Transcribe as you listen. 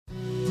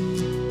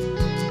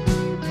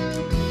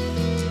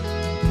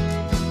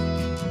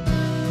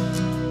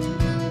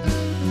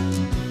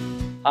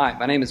Hi,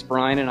 my name is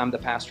Brian and I'm the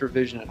pastor of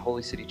Vision at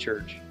Holy City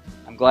Church.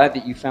 I'm glad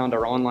that you found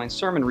our online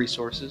sermon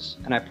resources,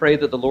 and I pray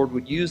that the Lord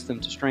would use them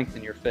to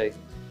strengthen your faith.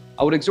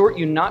 I would exhort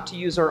you not to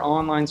use our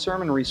online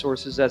sermon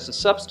resources as a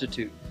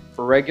substitute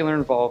for regular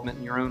involvement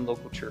in your own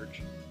local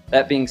church.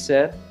 That being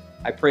said,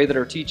 I pray that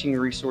our teaching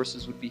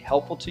resources would be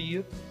helpful to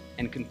you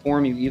and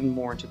conform you even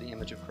more into the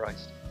image of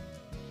Christ.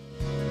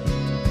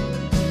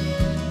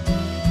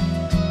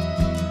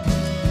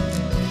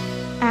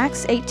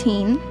 Acts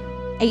 18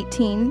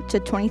 to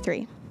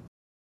 23.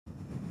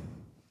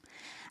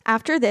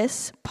 After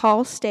this,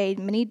 Paul stayed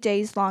many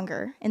days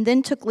longer, and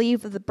then took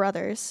leave of the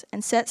brothers,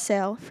 and set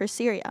sail for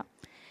Syria,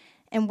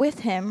 and with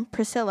him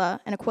Priscilla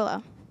and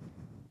Aquila.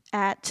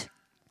 At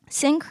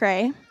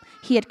Cenchreae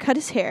he had cut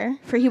his hair,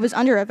 for he was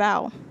under a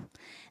vow.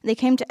 They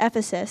came to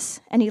Ephesus,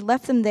 and he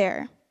left them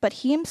there, but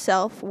he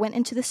himself went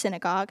into the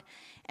synagogue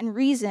and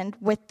reasoned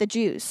with the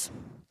Jews.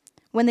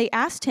 When they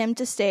asked him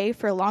to stay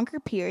for a longer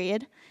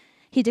period,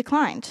 he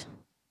declined.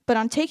 But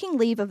on taking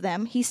leave of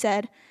them, he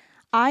said,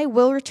 "I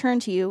will return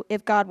to you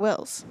if God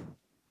wills."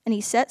 And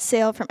he set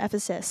sail from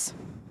Ephesus.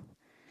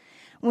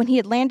 When he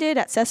had landed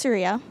at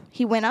Caesarea,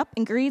 he went up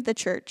and greeted the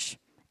church,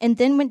 and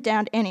then went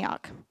down to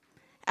Antioch.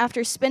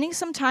 After spending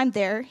some time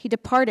there, he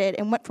departed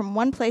and went from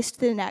one place to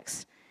the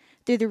next,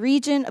 through the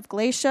region of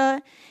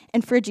Galatia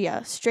and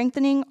Phrygia,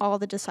 strengthening all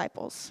the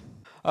disciples.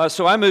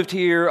 So I moved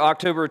here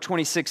October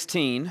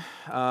 2016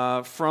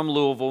 from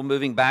Louisville,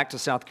 moving back to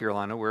South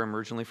Carolina, where I'm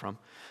originally from.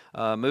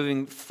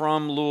 Moving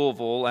from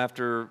Louisville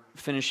after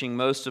finishing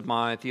most of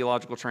my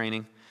theological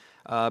training,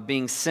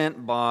 being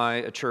sent by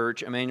a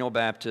church, Emmanuel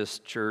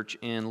Baptist Church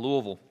in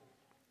Louisville.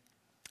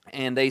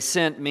 And they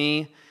sent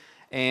me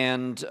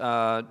and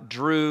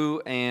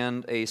Drew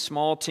and a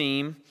small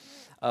team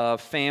of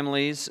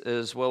families,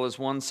 as well as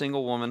one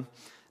single woman,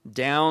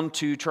 down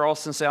to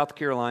Charleston, South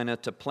Carolina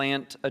to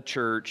plant a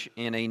church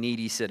in a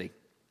needy city.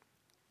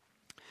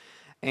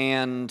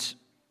 And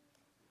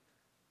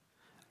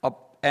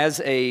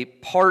as a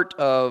part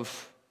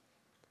of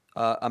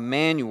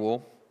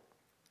Emmanuel,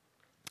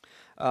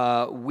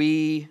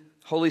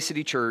 Holy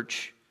City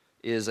Church,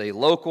 is a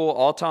local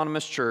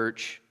autonomous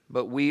church,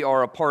 but we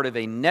are a part of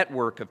a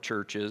network of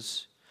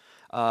churches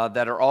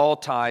that are all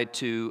tied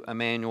to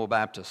Emmanuel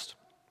Baptist.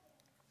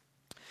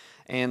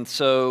 And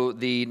so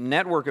the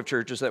network of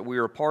churches that we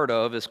are a part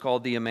of is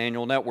called the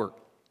Emmanuel Network.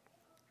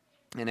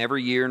 And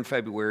every year in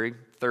February,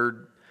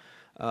 third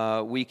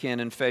weekend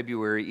in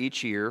February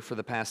each year for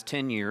the past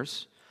 10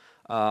 years,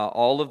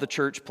 all of the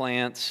church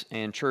plants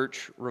and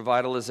church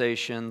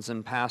revitalizations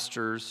and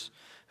pastors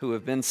who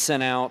have been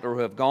sent out or who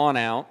have gone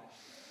out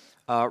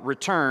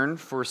return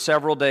for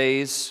several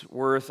days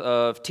worth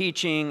of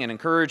teaching and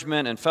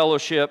encouragement and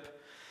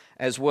fellowship,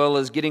 as well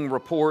as getting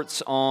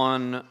reports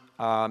on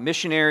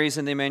missionaries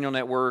in the Emmanuel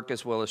Network,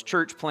 as well as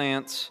church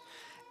plants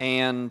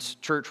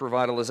and church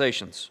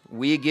revitalizations.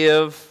 We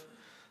give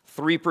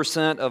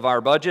 3% of our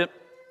budget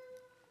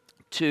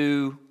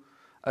to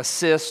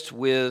assist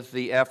with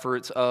the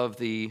efforts of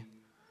the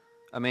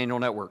Emmanuel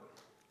Network.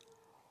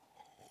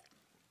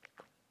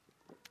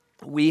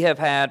 We have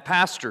had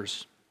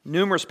pastors,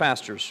 numerous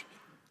pastors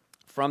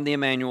from the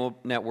Emmanuel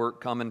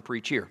Network come and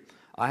preach here.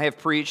 I have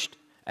preached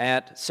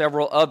at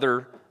several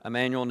other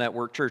Emmanuel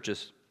Network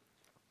churches.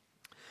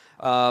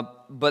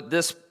 But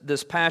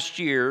this past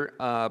year,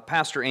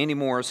 Pastor Andy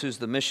Morris, who's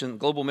the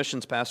global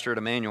missions pastor at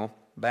Emmanuel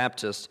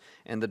Baptist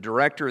and the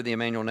director of the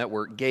Emmanuel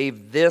Network,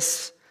 gave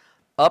this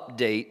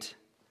update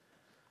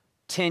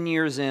 10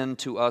 years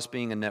into us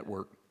being a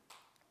network.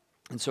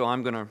 And so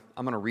I'm gonna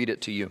read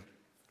it to you.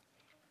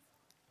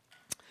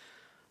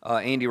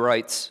 Andy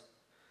writes,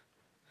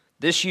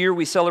 "This year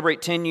we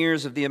celebrate 10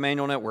 years of the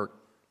Emmanuel Network.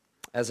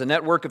 As a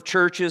network of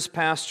churches,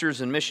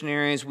 pastors, and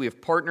missionaries, we have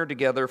partnered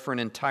together for an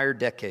entire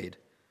decade.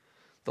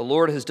 The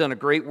Lord has done a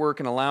great work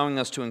in allowing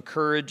us to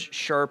encourage,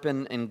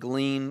 sharpen, and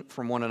glean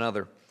from one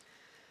another.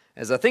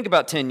 As I think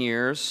about 10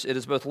 years, it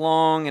is both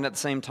long and at the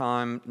same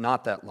time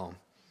not that long.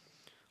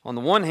 On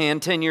the one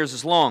hand, 10 years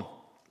is long.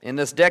 In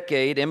this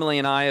decade, Emily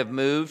and I have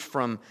moved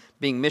from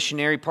being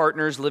missionary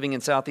partners living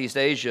in Southeast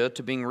Asia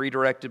to being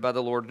redirected by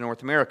the Lord to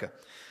North America,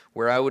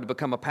 where I would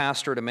become a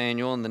pastor at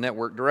Emmanuel and the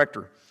network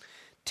director.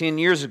 10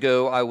 years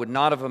ago, I would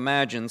not have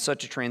imagined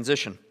such a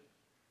transition.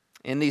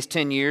 In these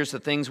 10 years, the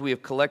things we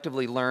have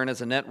collectively learned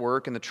as a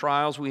network and the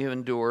trials we have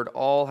endured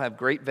all have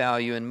great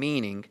value and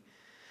meaning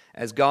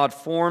as God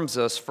forms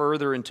us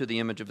further into the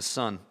image of His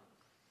Son.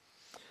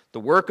 The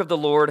work of the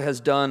Lord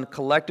has done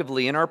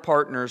collectively in our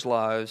partners'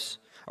 lives,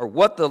 or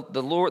what the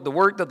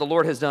work that the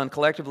Lord has done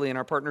collectively in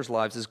our partners'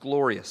 lives is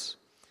glorious.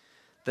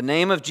 The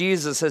name of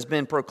Jesus has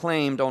been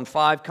proclaimed on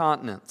 5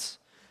 continents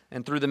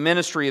and through the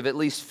ministry of at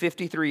least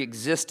 53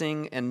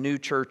 existing and new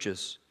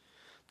churches.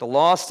 The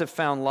lost have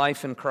found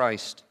life in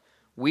Christ.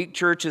 Weak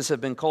churches have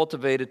been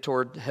cultivated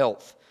toward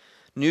health.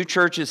 New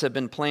churches have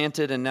been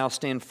planted and now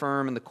stand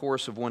firm in the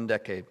course of 1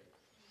 decade.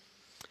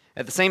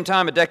 At the same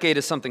time, a decade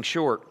is something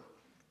short.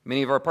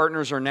 Many of our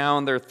partners are now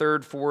in their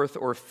 3rd, 4th,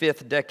 or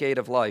 5th decade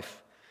of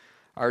life.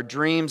 Our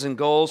dreams and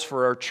goals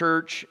for our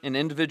church and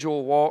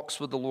individual walks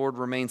with the Lord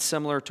remain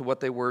similar to what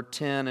they were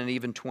 10 and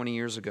even 20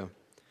 years ago.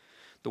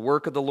 The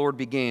work of the Lord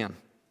began.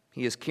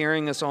 He is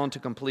carrying us on to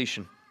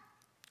completion.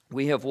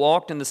 We have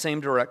walked in the same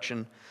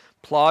direction,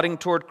 plodding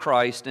toward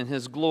Christ and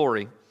His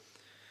glory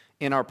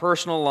in our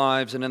personal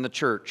lives and in the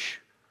church.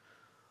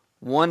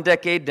 One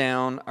decade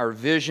down, our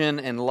vision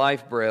and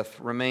life breath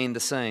remain the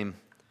same.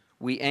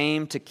 We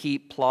aim to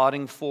keep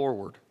plodding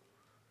forward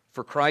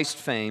for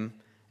Christ's fame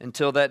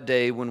until that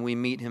day when we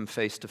meet Him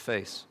face to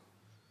face.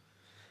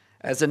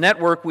 As a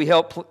network, we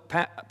help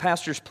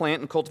pastors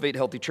plant and cultivate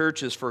healthy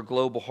churches for a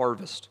global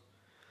harvest.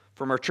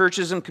 From our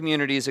churches and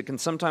communities, it can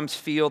sometimes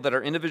feel that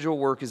our individual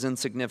work is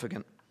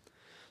insignificant.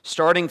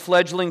 Starting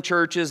fledgling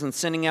churches and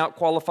sending out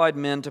qualified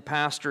men to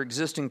pastor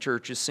existing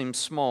churches seems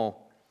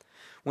small.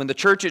 When the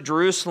church at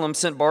Jerusalem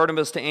sent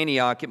Barnabas to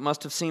Antioch, it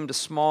must have seemed a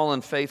small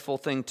and faithful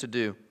thing to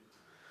do.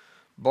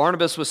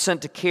 Barnabas was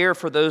sent to care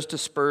for those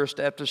dispersed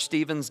after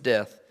Stephen's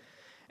death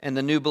and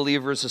the new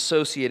believers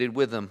associated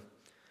with them.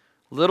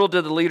 Little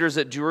did the leaders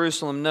at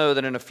Jerusalem know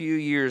that in a few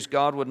years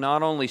God would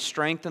not only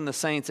strengthen the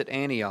saints at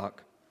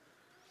Antioch,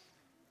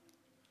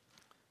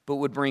 but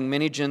would bring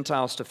many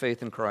Gentiles to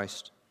faith in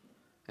Christ.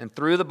 And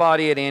through the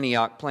body at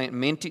Antioch, plant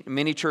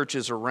many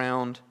churches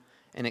around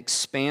an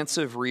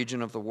expansive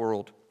region of the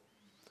world.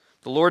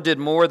 The Lord did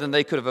more than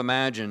they could have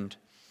imagined.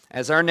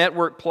 As our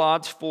network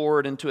plods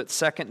forward into its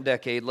second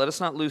decade, let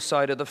us not lose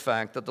sight of the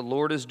fact that the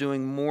Lord is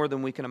doing more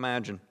than we can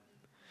imagine.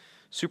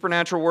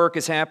 Supernatural work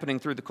is happening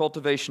through the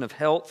cultivation of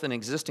health in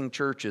existing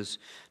churches.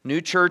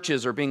 New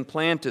churches are being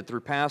planted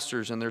through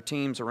pastors and their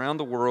teams around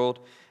the world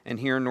and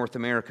here in North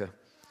America.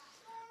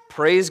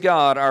 Praise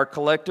God, our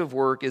collective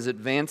work is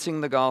advancing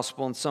the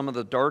gospel in some of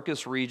the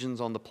darkest regions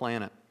on the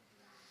planet.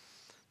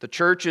 The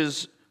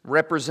churches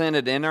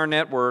represented in our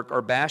network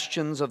are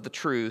bastions of the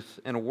truth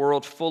in a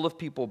world full of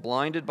people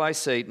blinded by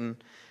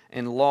Satan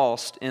and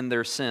lost in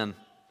their sin.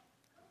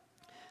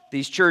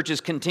 These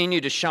churches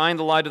continue to shine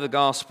the light of the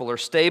gospel, are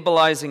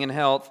stabilizing in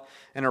health,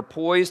 and are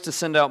poised to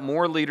send out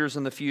more leaders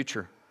in the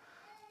future.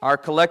 Our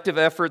collective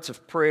efforts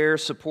of prayer,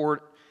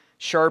 support,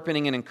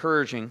 sharpening, and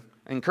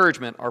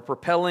encouragement are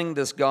propelling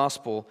this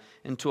gospel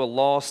into a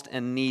lost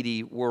and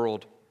needy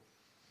world.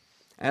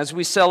 As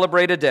we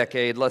celebrate a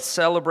decade, let's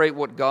celebrate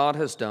what God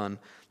has done.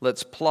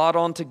 Let's plod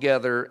on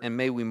together, and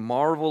may we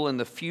marvel in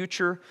the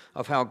future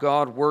of how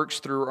God works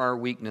through our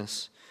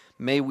weakness.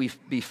 May we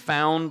be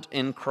found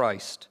in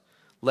Christ.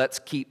 Let's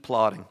keep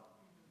plodding.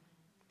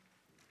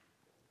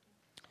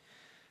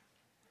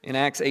 In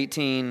Acts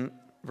 18,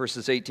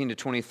 verses 18 to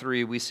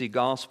 23, we see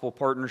gospel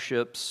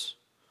partnerships,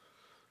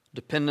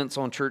 dependence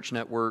on church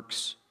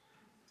networks,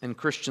 and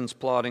Christians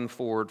plodding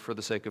forward for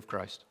the sake of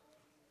Christ.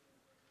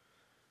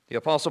 The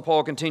Apostle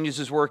Paul continues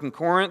his work in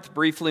Corinth,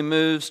 briefly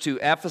moves to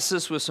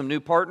Ephesus with some new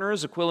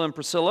partners, Aquila and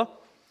Priscilla,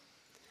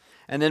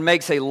 and then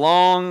makes a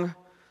long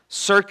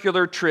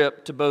circular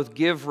trip to both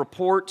give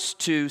reports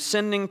to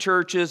sending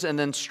churches and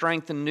then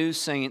strengthen new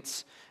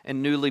saints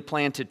and newly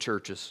planted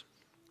churches.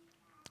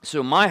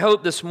 So my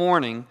hope this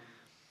morning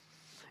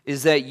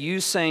is that you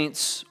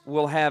saints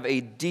will have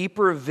a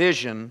deeper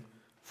vision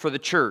for the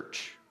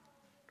church,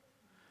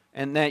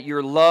 and that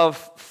your love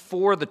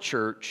for the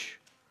church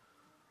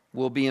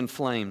will be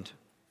inflamed.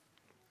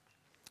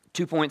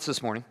 2 points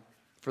this morning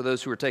for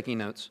those who are taking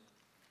notes.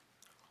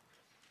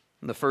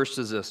 And the first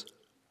is this: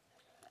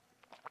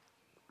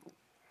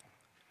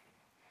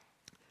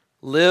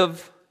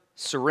 live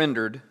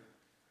surrendered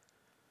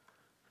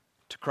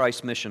to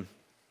Christ's mission.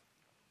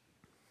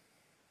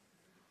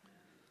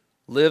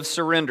 Live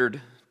surrendered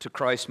to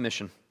Christ's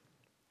mission.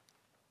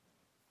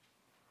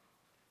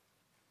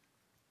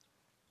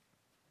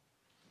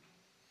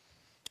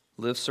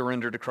 Live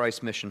surrendered to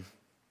Christ's mission.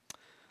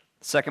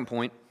 Second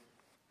point: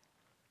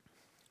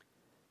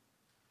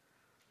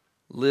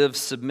 live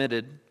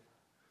submitted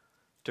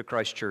to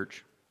Christ's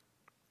church.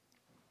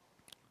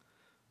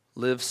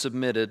 Live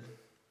submitted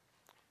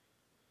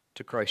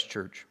to Christ's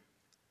church.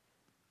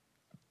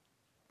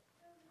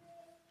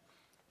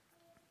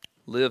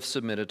 Live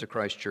submitted to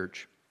Christ's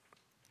church.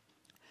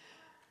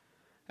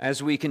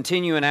 As we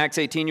continue in Acts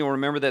 18, you'll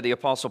remember that the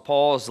Apostle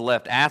Paul has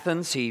left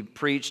Athens. He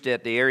preached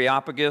at the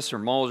Areopagus or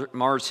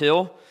Mars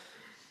Hill.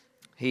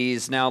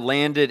 He's now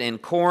landed in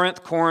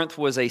Corinth. Corinth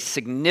was a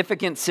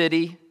significant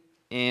city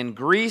in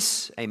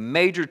Greece, a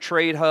major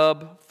trade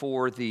hub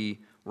for the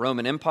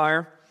Roman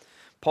Empire.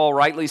 Paul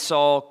rightly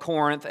saw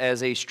Corinth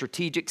as a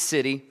strategic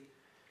city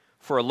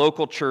for a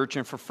local church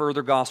and for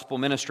further gospel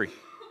ministry.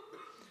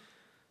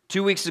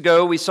 2 weeks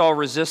ago, we saw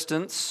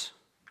resistance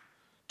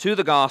to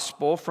the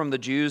gospel from the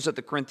Jews at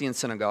the Corinthian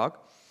synagogue.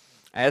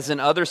 As in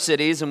other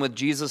cities and with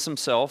Jesus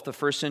himself, the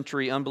first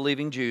century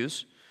unbelieving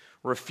Jews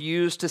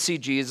refused to see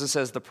Jesus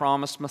as the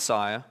promised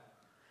Messiah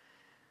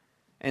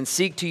and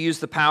seek to use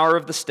the power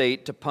of the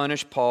state to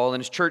punish Paul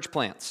and his church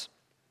plants,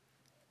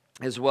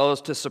 as well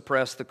as to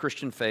suppress the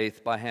Christian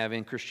faith by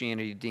having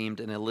Christianity deemed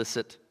an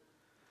illicit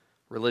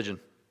religion.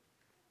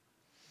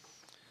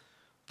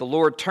 The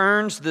Lord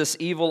turns this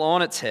evil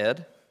on its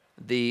head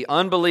the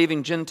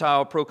unbelieving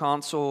Gentile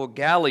proconsul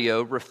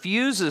Gallio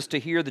refuses to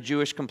hear the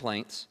Jewish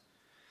complaints,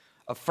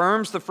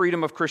 affirms the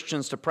freedom of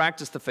Christians to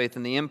practice the faith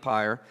in the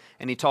empire,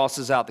 and he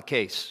tosses out the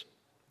case.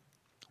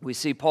 We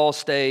see Paul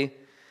stay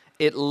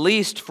at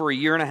least for a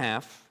year and a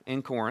half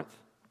in Corinth,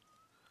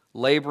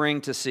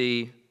 laboring to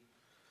see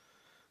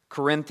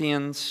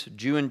Corinthians,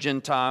 Jew and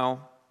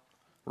Gentile,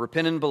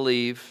 repent and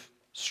believe,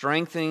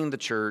 strengthening the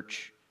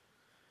church,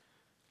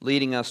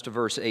 leading us to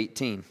verse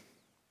 18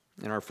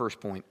 in our first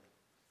point.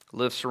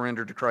 Live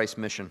surrendered to Christ's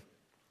mission.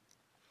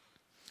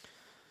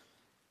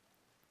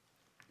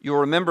 You'll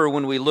remember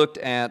when we looked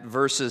at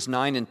verses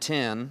 9 and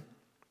 10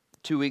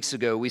 2 weeks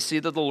ago, we see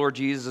that the Lord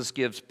Jesus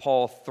gives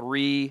Paul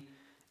 3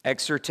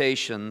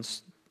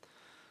 exhortations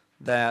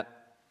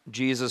that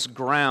Jesus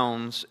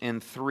grounds in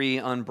 3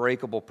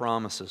 unbreakable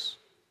promises.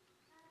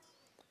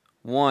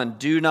 1,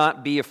 do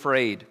not be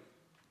afraid.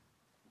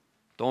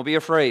 Don't be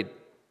afraid.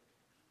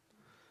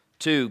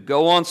 2,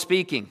 go on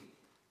speaking.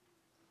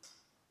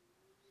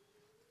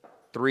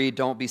 3,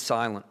 don't be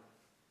silent.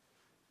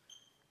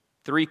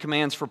 3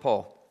 commands for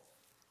Paul.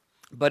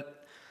 But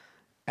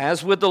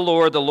as with the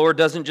Lord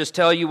doesn't just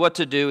tell you what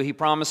to do, He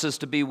promises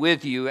to be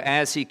with you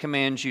as He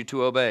commands you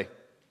to obey.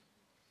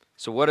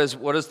 So what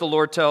does the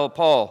Lord tell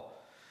Paul?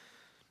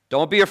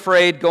 Don't be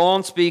afraid, go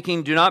on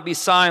speaking, do not be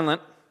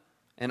silent.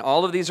 And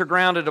all of these are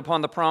grounded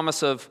upon the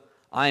promise of,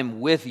 I am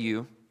with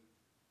you.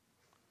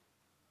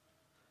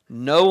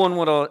 No one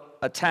will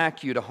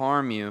attack you to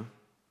harm you,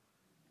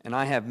 and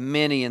I have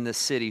many in this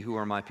city who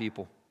are my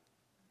people,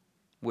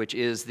 which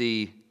is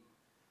the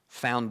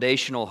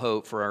foundational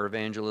hope for our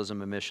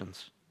evangelism and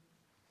missions.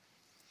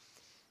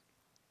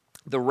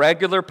 The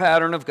regular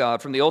pattern of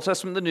God from the Old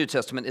Testament to the New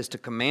Testament is to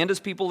command His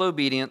people's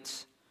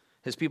obedience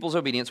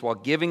while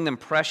giving them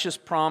precious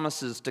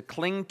promises to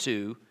cling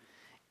to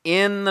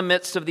in the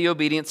midst of the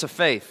obedience of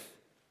faith.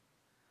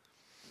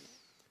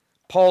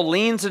 Paul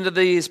leans into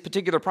these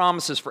particular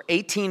promises for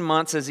 18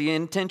 months as he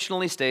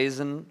intentionally stays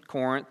in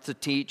Corinth to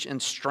teach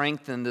and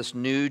strengthen this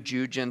new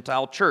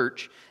Jew-Gentile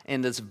church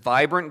in this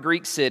vibrant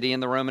Greek city in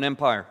the Roman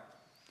Empire.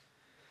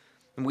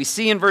 And we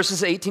see in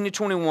verses 18 to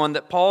 21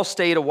 that Paul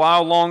stayed a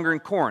while longer in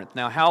Corinth.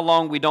 Now, how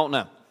long, we don't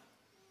know.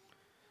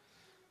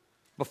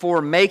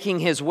 Before making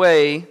his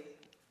way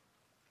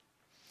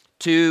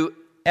to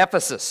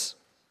Ephesus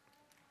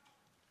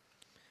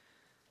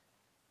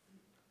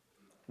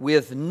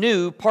with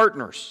new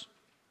partners.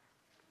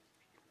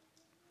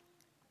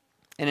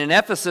 And in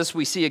Ephesus,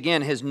 we see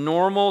again his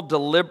normal,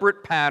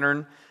 deliberate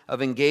pattern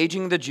of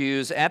engaging the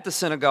Jews at the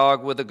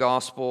synagogue with the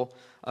gospel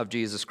of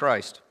Jesus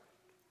Christ.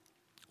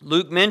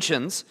 Luke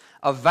mentions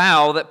a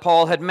vow that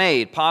Paul had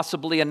made,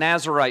 possibly a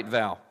Nazirite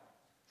vow,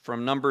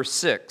 from Numbers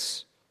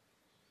 6,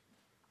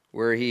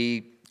 where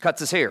he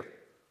cuts his hair.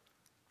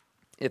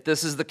 If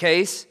this is the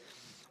case,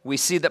 we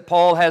see that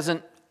Paul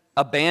hasn't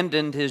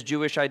abandoned his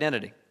Jewish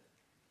identity.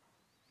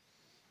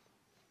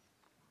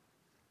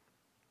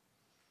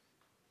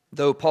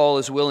 Though Paul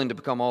is willing to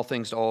become all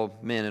things to all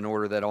men in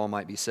order that all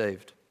might be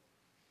saved.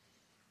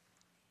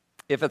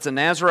 If it's a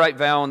Nazirite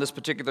vow in this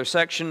particular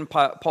section,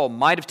 Paul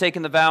might have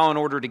taken the vow in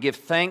order to give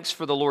thanks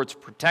for the Lord's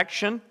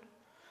protection,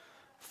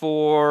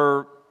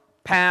 for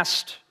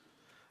past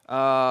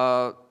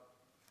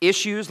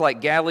issues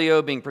like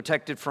Gallio being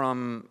protected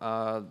from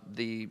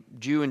the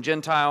Jew and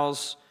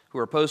Gentiles who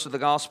are opposed to the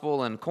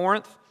gospel in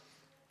Corinth,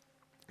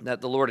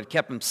 that the Lord had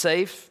kept him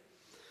safe.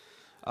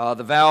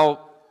 The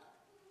vow,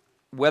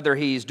 whether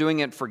he's doing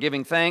it for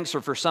giving thanks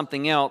or for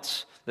something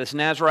else, this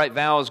Nazirite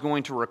vow is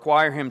going to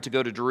require him to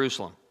go to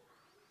Jerusalem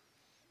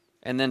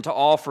and then to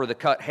offer the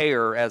cut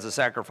hair as a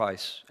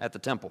sacrifice at the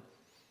temple,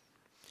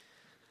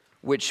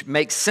 which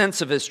makes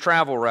sense of his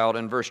travel route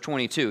in verse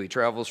 22. He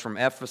travels from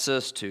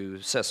Ephesus to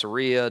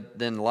Caesarea,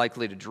 then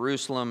likely to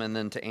Jerusalem, and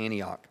then to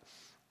Antioch.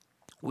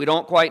 We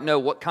don't quite know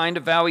what kind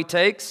of vow he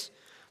takes.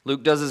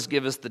 Luke does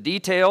give us the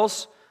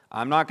details.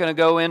 I'm not going to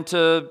go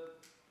into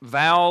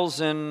vows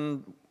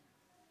and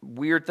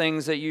weird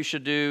things that you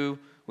should do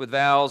with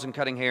vows and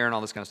cutting hair and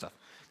all this kind of stuff.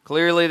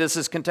 Clearly, this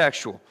is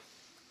contextual.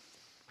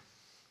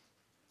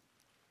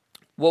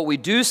 What we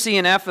do see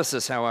in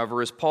Ephesus,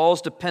 however, is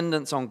Paul's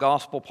dependence on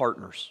gospel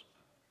partners,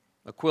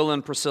 Aquila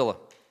and Priscilla.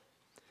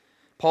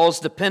 Paul's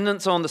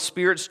dependence on the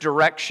Spirit's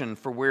direction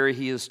for where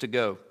he is to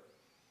go.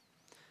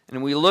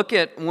 And when we look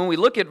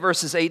at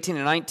verses 18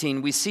 and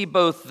 19, we see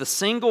both the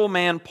single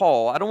man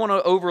Paul. I don't want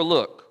to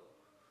overlook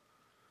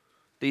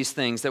these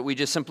things that we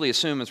just simply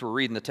assume as we're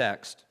reading the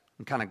text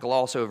and kind of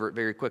gloss over it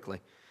very quickly.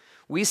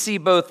 We see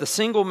both the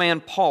single man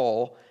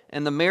Paul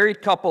and the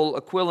married couple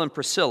Aquila and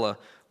Priscilla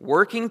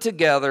working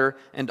together,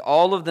 and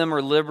all of them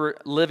are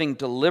living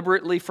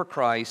deliberately for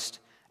Christ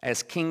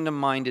as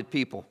kingdom-minded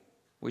people.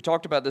 We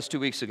talked about this 2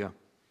 weeks ago.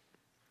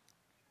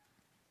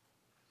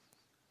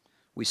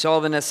 We saw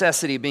the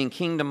necessity of being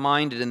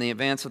kingdom-minded in the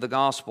advance of the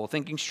gospel,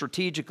 thinking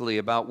strategically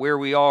about where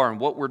we are and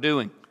what we're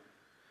doing,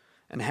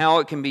 and how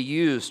it can be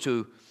used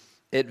to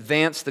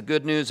advance the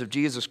good news of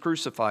Jesus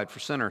crucified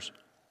for sinners.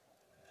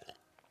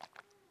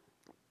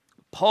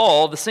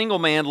 Paul, the single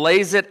man,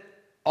 lays it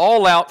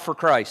all out for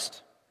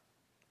Christ.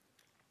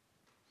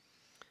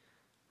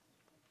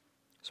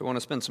 So I want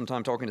to spend some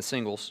time talking to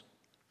singles.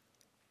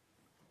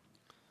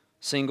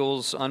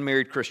 Singles,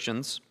 unmarried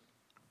Christians.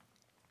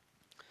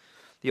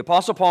 The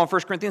Apostle Paul in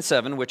 1 Corinthians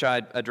 7, which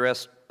I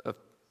addressed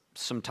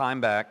some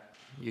time back,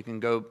 you can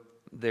go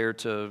there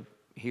to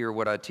hear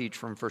what I teach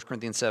from 1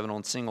 Corinthians 7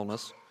 on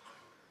singleness.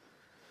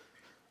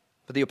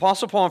 But the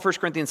Apostle Paul in 1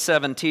 Corinthians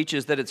 7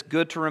 teaches that it's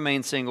good to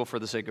remain single for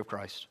the sake of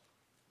Christ.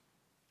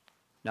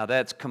 Now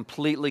that's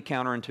completely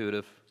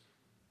counterintuitive,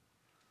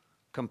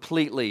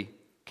 completely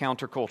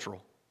countercultural.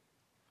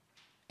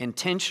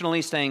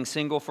 Intentionally staying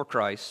single for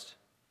Christ,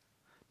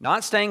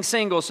 not staying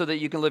single so that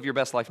you can live your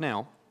best life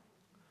now,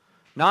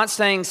 not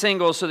staying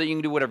single so that you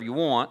can do whatever you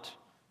want,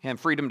 have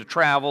freedom to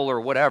travel or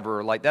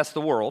whatever, like that's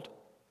the world,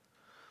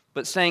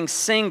 but staying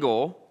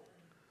single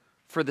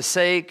for the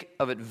sake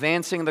of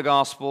advancing the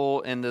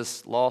gospel in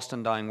this lost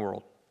and dying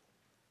world.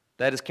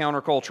 That is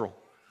countercultural.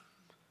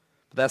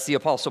 But that's the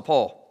Apostle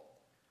Paul.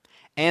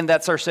 And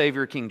that's our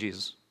Savior, King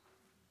Jesus.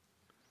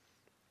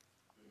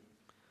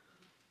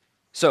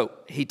 So,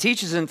 he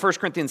teaches in 1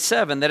 Corinthians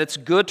 7 that it's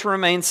good to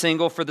remain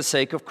single for the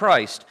sake of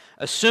Christ,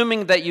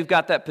 assuming that you've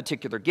got that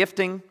particular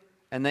gifting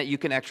and that you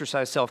can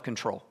exercise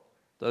self-control.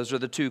 Those are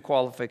the two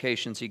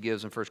qualifications he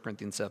gives in 1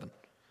 Corinthians 7.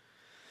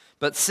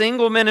 But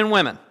single men and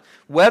women,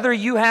 whether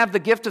you have the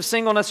gift of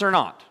singleness or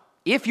not,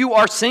 if you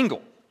are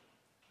single,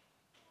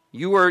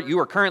 you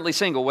are currently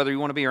single, whether you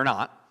want to be or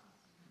not,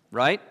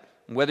 right?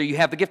 Whether you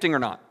have the gifting or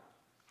not.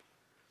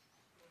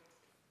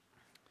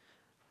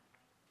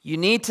 You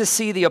need to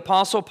see the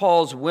Apostle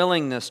Paul's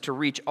willingness to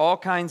reach all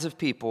kinds of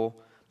people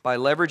by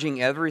leveraging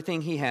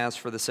everything he has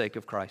for the sake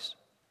of Christ.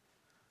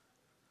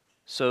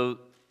 So,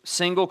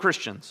 single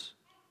Christians,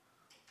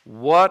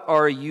 what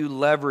are you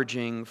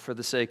leveraging for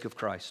the sake of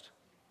Christ?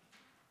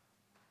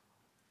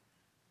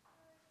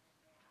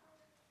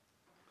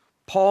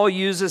 Paul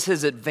uses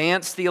his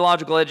advanced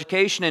theological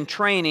education and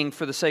training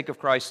for the sake of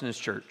Christ and his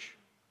church.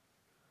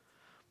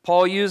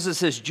 Paul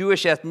uses his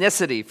Jewish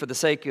ethnicity for the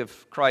sake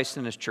of Christ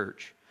and his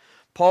church.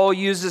 Paul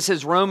uses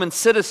his Roman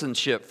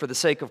citizenship for the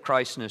sake of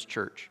Christ and his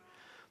church.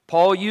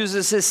 Paul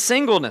uses his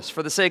singleness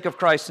for the sake of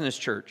Christ and his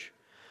church.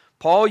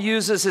 Paul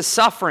uses his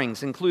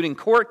sufferings, including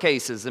court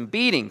cases and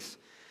beatings,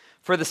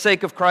 for the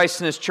sake of Christ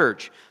and his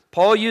church.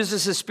 Paul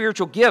uses his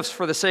spiritual gifts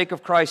for the sake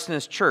of Christ and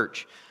his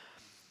church.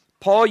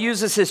 Paul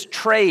uses his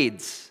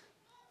trades,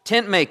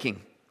 tent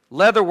making,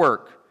 leather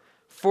work,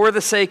 for the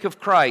sake of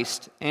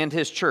Christ and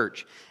his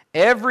church.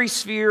 Every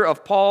sphere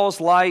of Paul's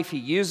life, he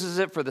uses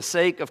it for the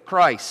sake of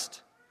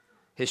Christ,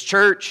 his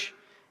church,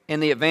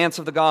 and the advance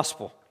of the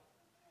gospel.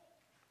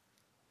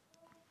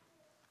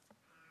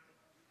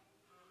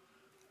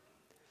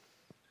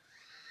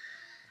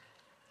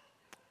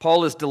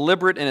 Paul is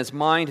deliberate in his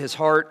mind, his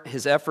heart,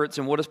 his efforts,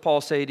 and what does Paul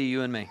say to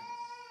you and me?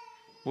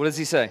 What does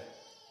he say?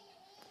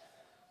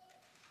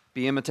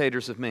 Be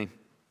imitators of me,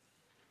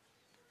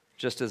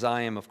 just as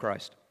I am of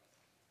Christ.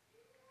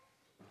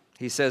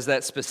 He says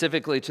that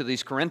specifically to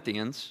these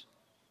Corinthians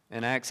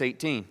in Acts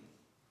 18.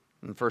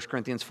 In 1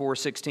 Corinthians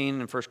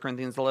 4:16 and 1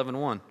 Corinthians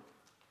 11:1.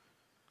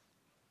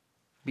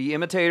 Be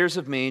imitators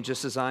of me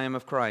just as I am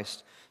of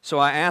Christ. So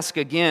I ask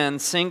again,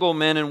 single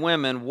men and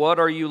women, what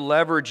are you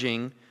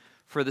leveraging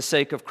for the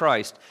sake of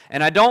Christ?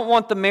 And I don't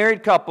want the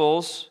married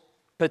couples,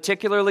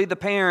 particularly the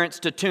parents,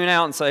 to tune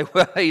out and say,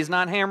 well, he's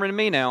not hammering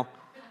me now.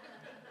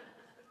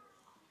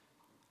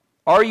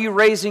 Are you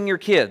raising your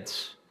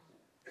kids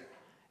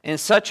in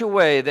such a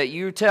way that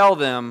you tell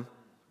them,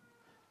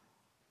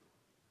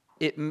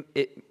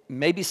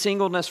 maybe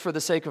singleness for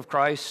the sake of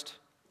Christ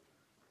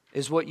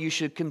is what you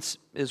should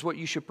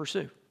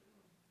pursue.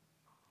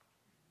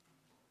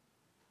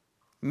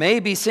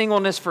 Maybe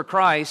singleness for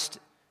Christ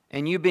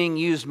and you being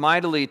used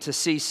mightily to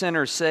see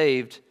sinners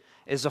saved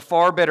is a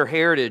far better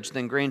heritage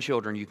than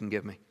grandchildren you can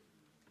give me.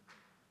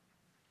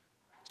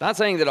 It's not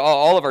saying that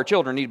all of our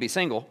children need to be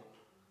single.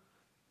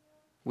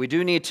 We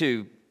do need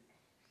to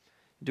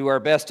do our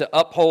best to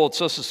uphold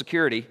Social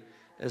Security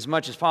as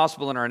much as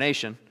possible in our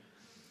nation.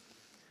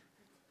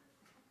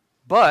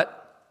 But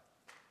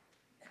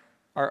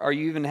are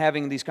you even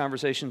having these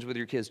conversations with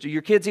your kids? Do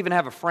your kids even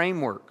have a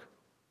framework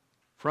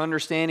for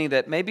understanding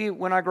that maybe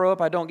when I grow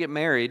up I don't get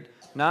married,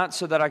 not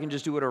so that I can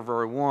just do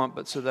whatever I want,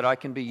 but so that I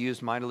can be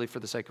used mightily for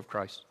the sake of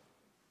Christ?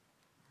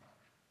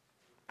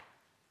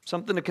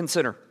 Something to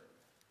consider.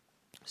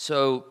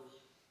 So,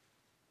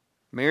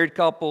 married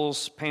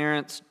couples,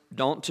 parents,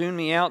 don't tune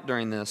me out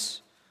during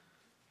this.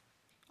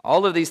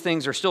 All of these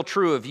things are still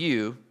true of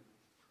you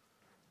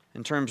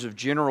in terms of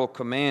general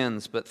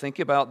commands, but think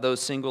about those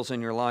singles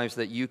in your lives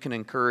that you can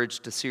encourage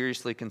to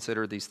seriously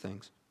consider these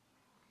things.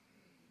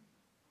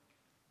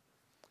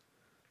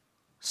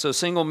 So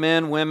single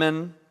men,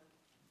 women,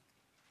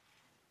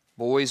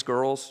 boys,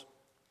 girls,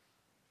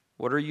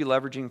 what are you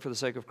leveraging for the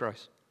sake of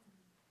Christ?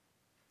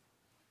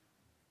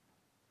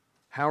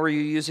 How are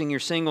you using your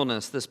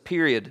singleness, this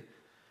period,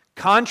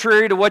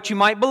 contrary to what you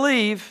might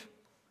believe?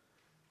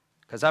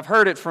 Because I've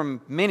heard it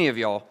from many of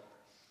y'all.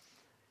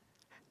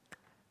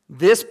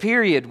 This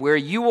period where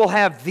you will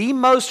have the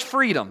most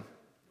freedom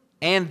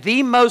and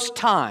the most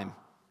time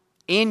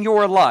in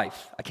your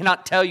life. I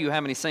cannot tell you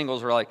how many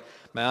singles are like,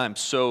 man, I'm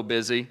so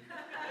busy.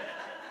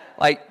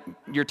 Like,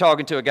 you're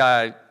talking to a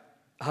guy,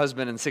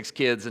 husband and 6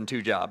 kids and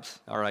 2 jobs,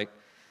 all right?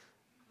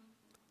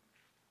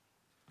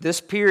 This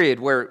period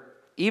where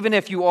even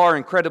if you are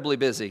incredibly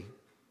busy,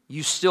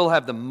 you still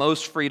have the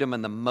most freedom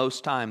and the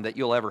most time that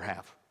you'll ever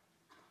have.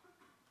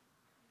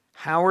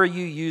 How are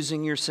you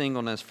using your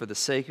singleness for the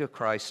sake of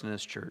Christ and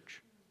His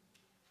church?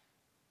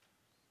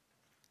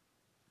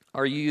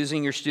 Are you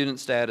using your student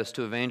status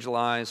to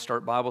evangelize,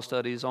 start Bible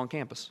studies on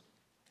campus?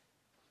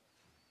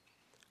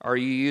 Are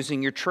you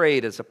using your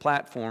trade as a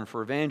platform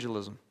for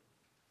evangelism?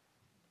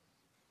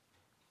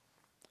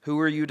 Who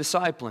are you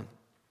discipling?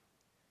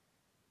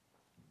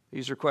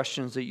 These are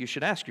questions that you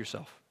should ask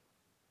yourself.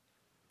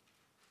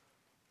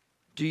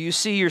 Do you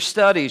see your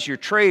studies, your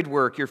trade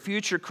work, your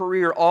future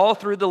career all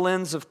through the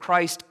lens of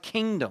Christ's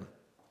kingdom?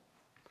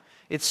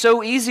 It's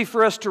so easy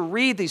for us to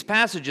read these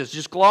passages,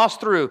 just gloss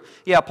through.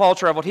 Yeah, Paul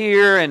traveled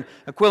here, and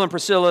Aquila and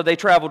Priscilla, they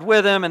traveled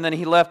with him, and then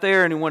he left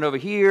there and he went over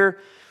here,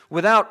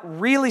 without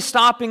really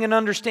stopping and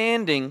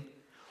understanding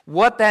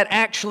what that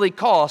actually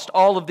cost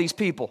all of these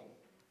people.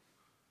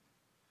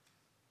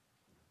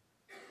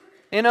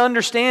 And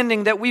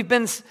understanding that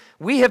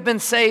we have been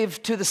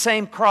saved to the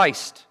same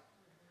Christ,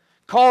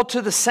 called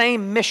to the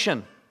same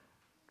mission,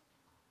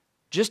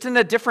 just in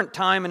a different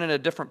time and in a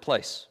different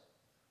place.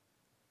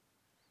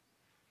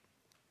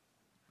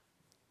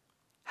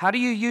 How do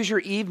you use your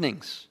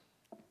evenings?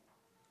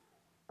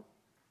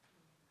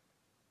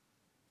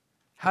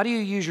 How do you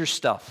use your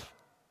stuff?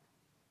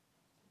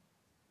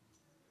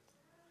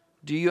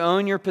 Do you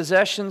own your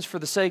possessions for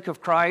the sake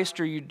of Christ,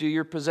 or do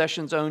your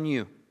possessions own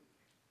you?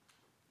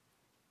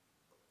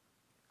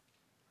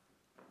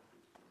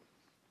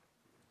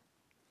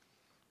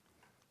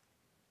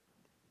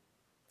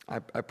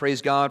 I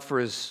praise God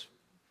for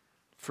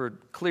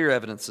clear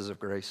evidences of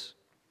grace.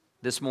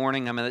 This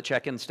morning, I'm at the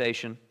check-in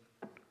station,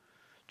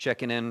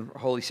 checking in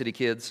Holy City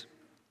kids.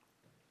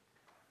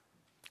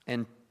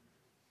 And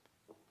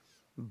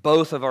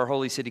both of our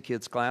Holy City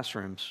kids'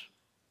 classrooms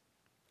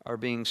are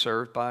being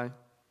served by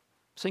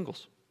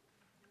singles.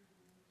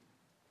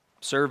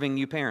 Serving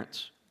you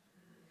parents.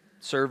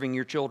 Serving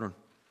your children.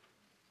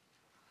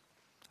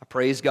 I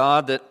praise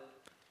God that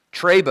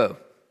Trebo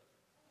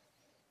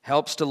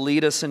helps to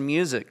lead us in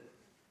music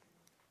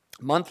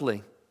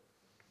monthly.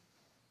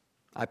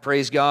 I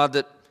praise God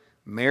that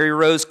Mary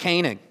Rose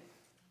Koenig,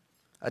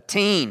 a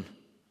teen,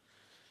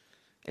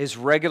 is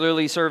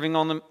regularly serving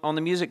on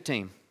the music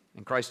team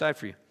in Christ Died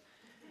For You.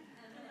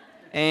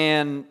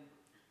 And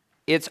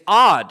it's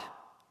odd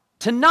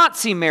to not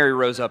see Mary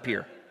Rose up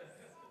here.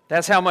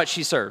 That's how much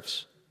she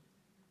serves.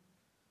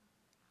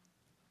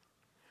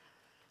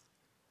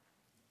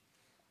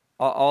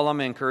 All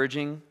I'm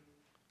encouraging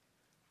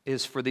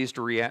is for these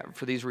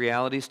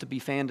realities to be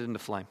fanned into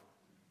flame.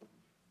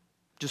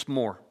 Just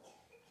more.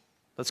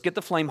 Let's get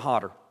the flame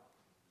hotter.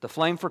 The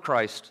flame for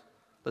Christ.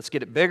 Let's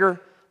get it bigger.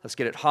 Let's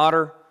get it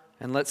hotter.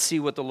 And let's see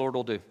what the Lord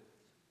will do.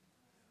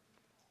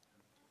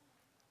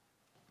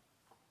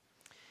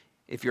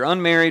 If you're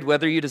unmarried,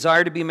 whether you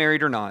desire to be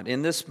married or not,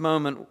 in this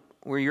moment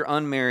where you're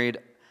unmarried,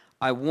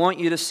 I want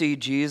you to see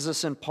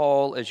Jesus and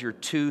Paul as your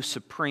 2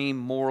 supreme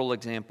moral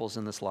examples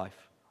in this life.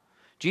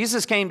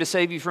 Jesus came to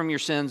save you from your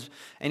sins,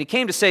 and He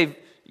came to save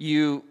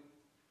you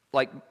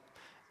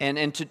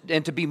and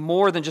to be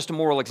more than just a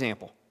moral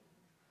example.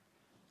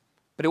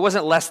 But it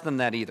wasn't less than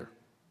that either.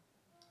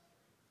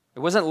 It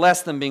wasn't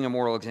less than being a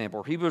moral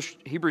example.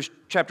 Hebrews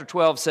chapter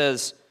 12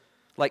 says,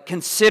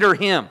 consider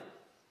Him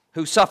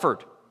who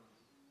suffered,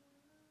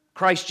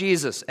 Christ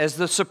Jesus, as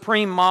the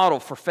supreme model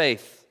for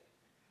faith.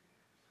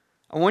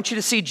 I want you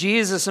to see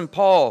Jesus and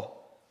Paul.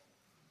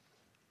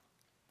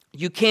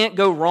 You can't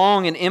go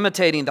wrong in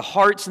imitating the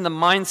hearts and the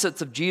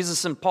mindsets of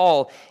Jesus and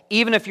Paul,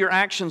 even if your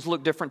actions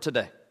look different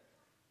today.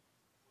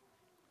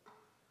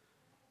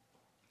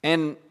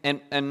 And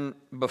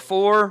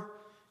before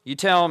you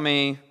tell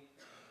me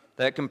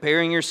that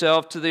comparing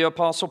yourself to the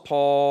Apostle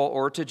Paul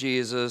or to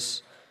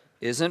Jesus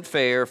isn't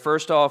fair,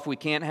 first off, we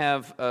can't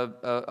have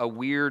a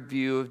weird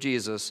view of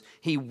Jesus.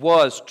 He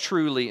was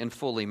truly and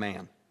fully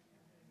man.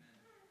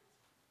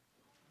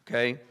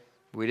 Okay?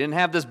 We didn't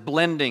have this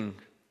blending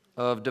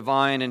of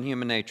divine and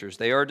human natures.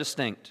 They are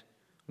distinct.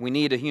 We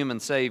need a human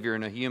Savior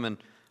and a human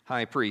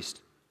high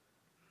priest.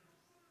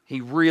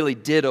 He really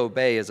did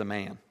obey as a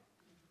man.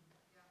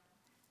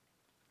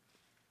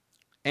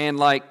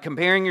 And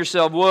comparing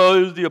yourself,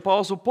 well, the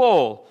Apostle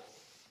Paul,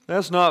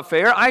 that's not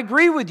fair. I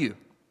agree with you.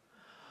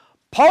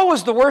 Paul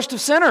was the worst of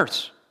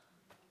sinners.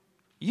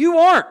 You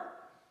aren't.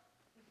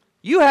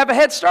 You have a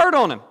head start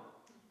on him.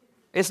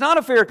 It's not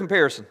a fair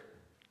comparison.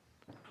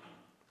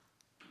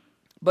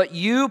 But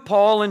you,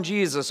 Paul, and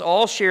Jesus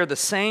all share the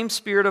same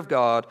Spirit of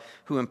God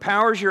who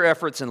empowers your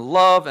efforts in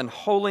love and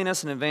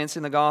holiness in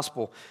advancing the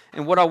gospel.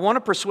 And what I want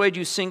to persuade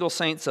you single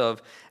saints of,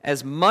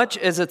 as much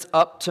as it's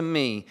up to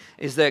me,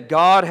 is that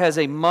God has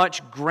a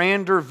much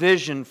grander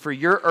vision for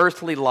your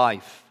earthly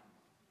life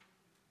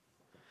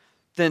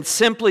than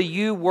simply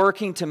you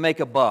working to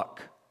make a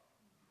buck.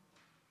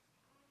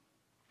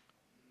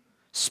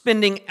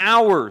 spending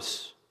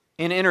hours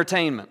in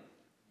entertainment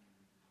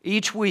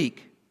each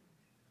week,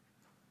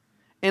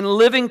 and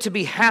living to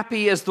be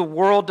happy as the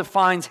world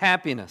defines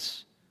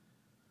happiness.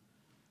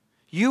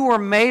 You were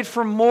made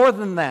for more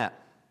than that.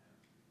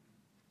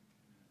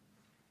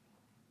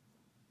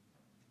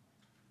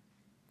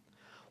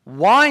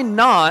 Why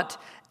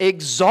not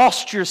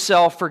exhaust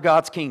yourself for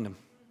God's kingdom?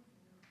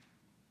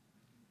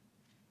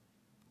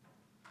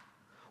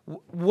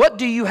 What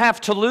do you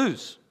have to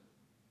lose?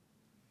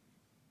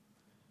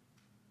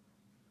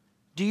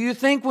 Do you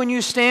think when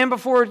you stand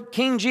before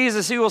King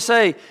Jesus, He will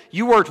say,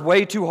 "You worked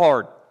way too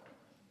hard"?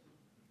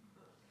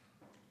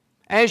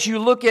 As you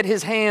look at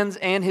His hands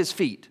and His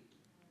feet.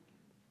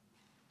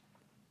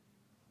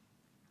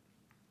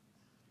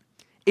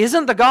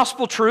 Isn't the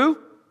gospel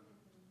true?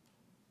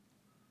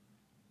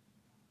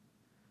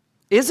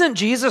 Isn't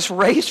Jesus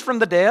raised from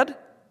the dead?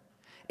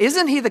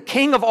 Isn't He the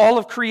King of all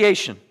of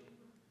creation?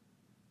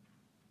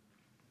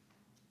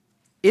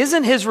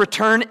 Isn't His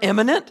return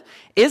imminent?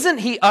 Isn't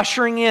He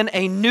ushering in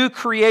a new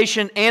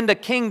creation and a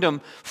kingdom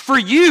for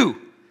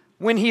you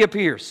when He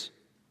appears?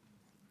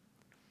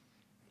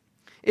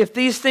 If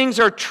these things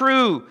are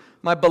true,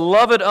 my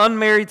beloved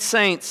unmarried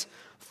saints,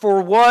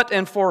 for what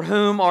and for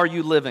whom are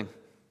you living?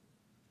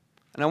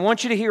 And I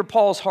want you to hear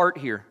Paul's heart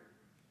here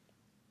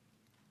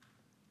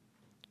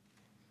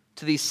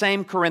to these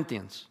same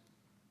Corinthians.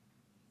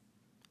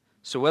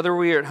 So whether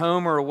we are at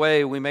home or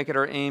away, we make it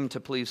our aim to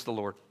please the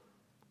Lord.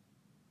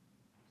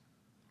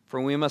 For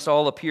we must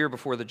all appear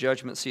before the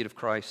judgment seat of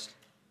Christ,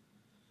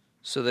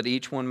 so that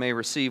each one may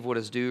receive what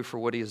is due for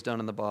what he has done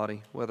in the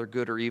body, whether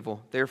good or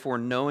evil. Therefore,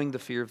 knowing the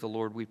fear of the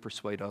Lord, we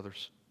persuade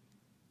others.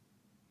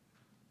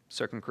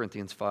 2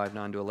 Corinthians 5,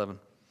 9-11.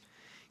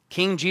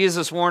 King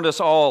Jesus warned us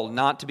all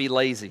not to be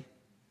lazy,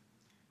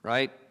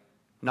 right?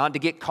 Not to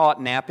get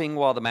caught napping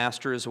while the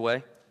master is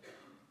away.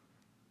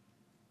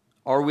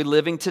 Are we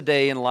living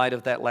today in light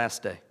of that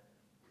last day?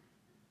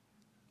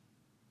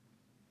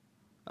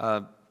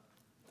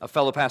 A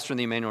fellow pastor in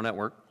the Emmanuel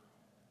Network,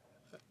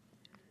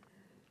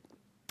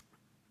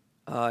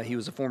 he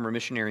was a former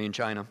missionary in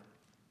China,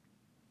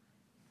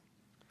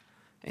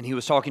 and he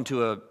was talking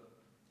to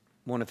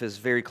one of his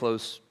very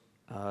close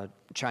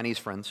Chinese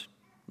friends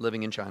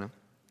living in China,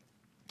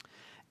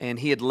 and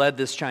he had led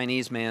this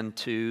Chinese man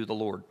to the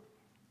Lord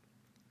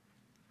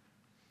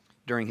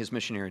during his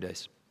missionary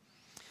days.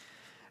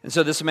 And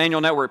so this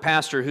Emmanuel Network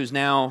pastor, who's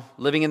now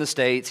living in the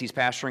States, he's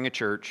pastoring a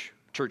church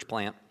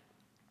plant.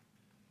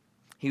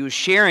 He was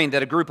sharing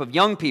that a group of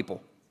young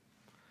people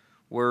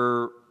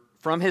were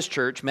from his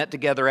church, met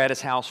together at his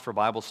house for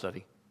Bible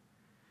study.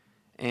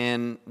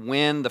 And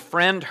when the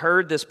friend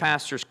heard this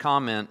pastor's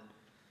comment,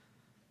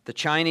 the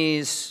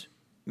Chinese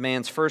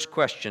man's first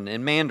question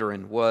in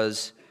Mandarin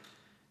was,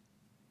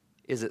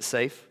 "Is it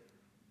safe?"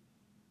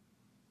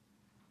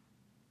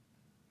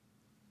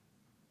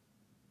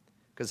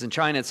 Because in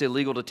China, it's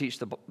illegal to teach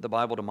the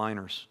Bible to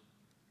minors.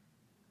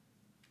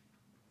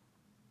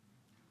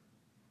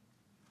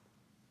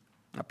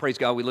 Now, praise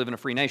God, we live in a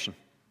free nation.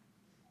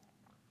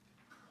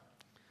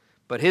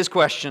 But his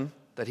question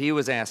that he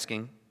was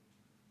asking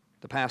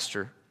the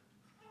pastor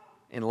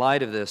in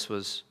light of this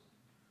was,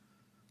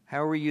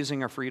 how are we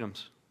using our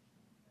freedoms?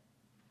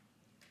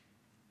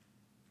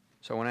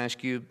 So I want to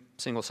ask you,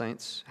 single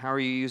saints, how are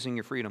you using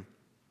your freedom?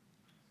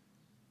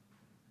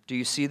 Do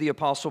you see the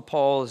Apostle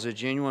Paul as a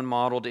genuine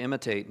model to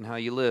imitate in how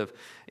you live?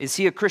 Is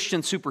he a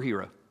Christian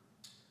superhero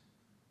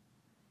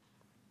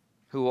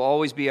who will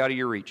always be out of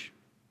your reach?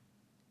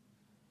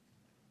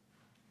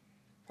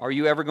 Are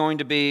you ever going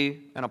to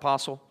be an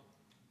apostle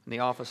in the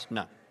office?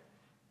 No.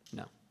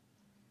 No.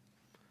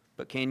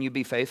 But can you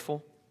be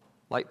faithful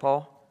like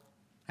Paul?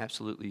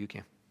 Absolutely you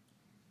can.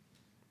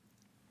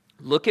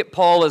 Look at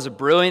Paul as a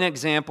brilliant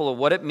example of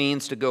what it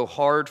means to go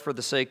hard for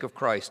the sake of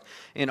Christ.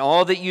 In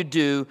all that you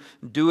do,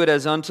 do it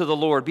as unto the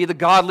Lord. Be the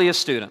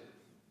godliest student.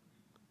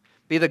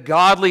 Be the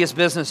godliest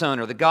business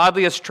owner, the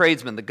godliest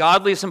tradesman, the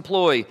godliest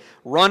employee.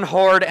 Run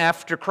hard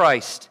after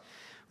Christ.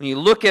 When you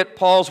look at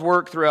Paul's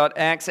work throughout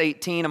Acts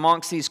 18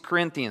 amongst these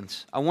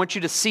Corinthians, I want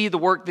you to see the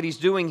work that he's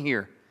doing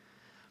here.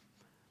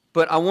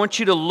 But I want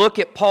you to look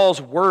at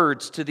Paul's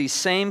words to these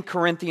same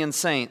Corinthian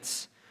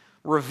saints,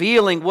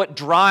 revealing what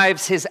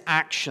drives his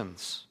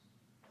actions.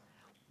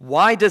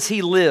 Why does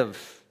he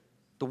live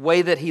the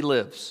way that he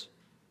lives?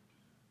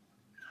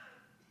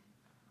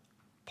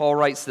 Paul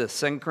writes this,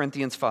 2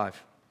 Corinthians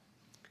 5.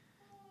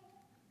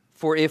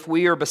 For if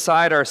we are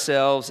beside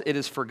ourselves, it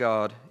is for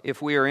God.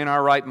 If we are in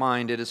our right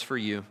mind, it is for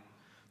you.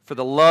 For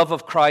the love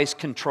of Christ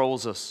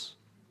controls us.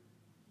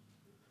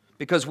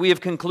 Because we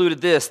have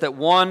concluded this, that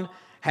one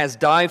has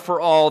died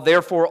for all,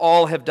 therefore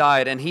all have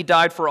died. And he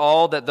died for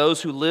all, that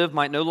those who live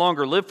might no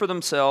longer live for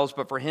themselves,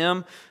 but for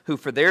him who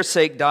for their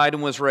sake died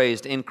and was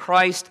raised. In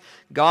Christ,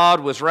 God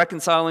was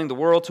reconciling the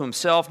world to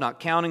himself, not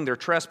counting their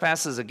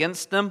trespasses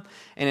against them,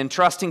 and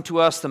entrusting to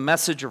us the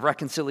message of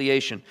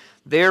reconciliation.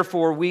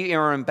 Therefore, we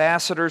are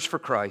ambassadors for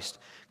Christ,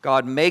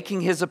 God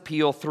making his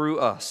appeal through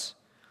us.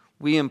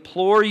 We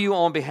implore you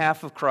on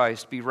behalf of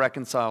Christ, be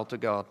reconciled to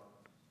God.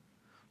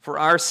 For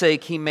our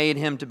sake he made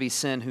him to be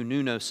sin who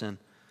knew no sin,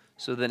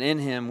 so that in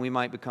him we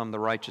might become the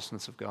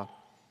righteousness of God.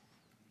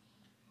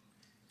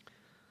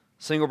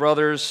 Single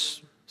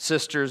brothers,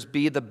 sisters,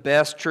 be the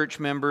best church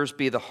members,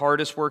 be the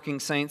hardest working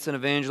saints in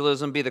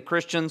evangelism, be the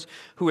Christians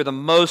who are the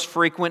most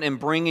frequent in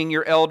bringing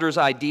your elders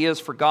ideas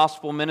for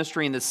gospel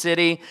ministry in the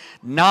city,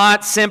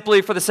 not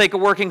simply for the sake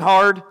of working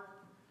hard,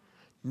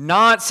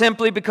 not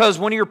simply because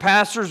one of your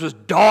pastors was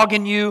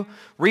dogging you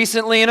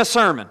recently in a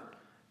sermon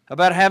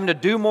about having to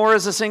do more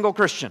as a single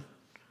Christian,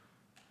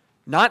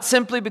 not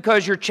simply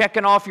because you're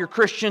checking off your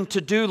Christian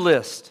to-do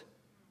list,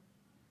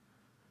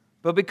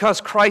 but because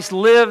Christ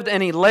lived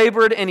and He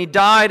labored and He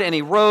died and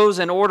He rose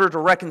in order to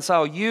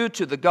reconcile you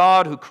to the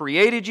God who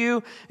created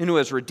you and who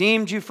has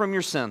redeemed you from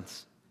your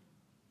sins.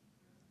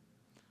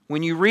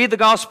 When you read the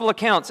gospel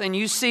accounts and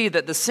you see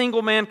that the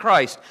single man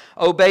Christ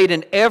obeyed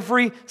in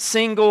every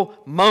single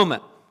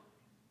moment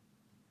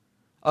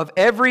of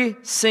every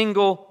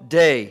single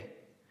day,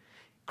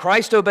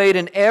 Christ obeyed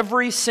in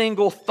every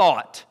single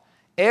thought,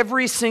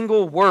 every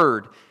single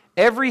word,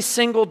 every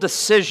single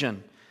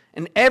decision,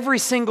 and every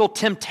single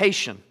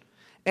temptation,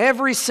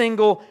 every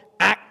single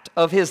act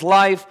of His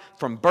life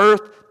from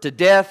birth to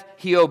death,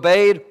 He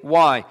obeyed.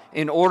 Why?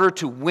 In order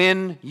to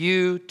win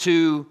you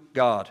to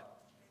God.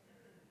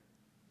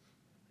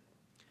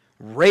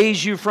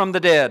 Raise you from the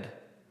dead.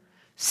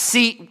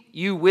 Seat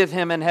you with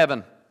Him in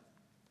heaven.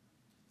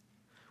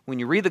 When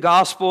you read the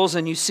Gospels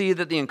and you see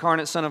that the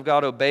incarnate Son of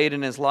God obeyed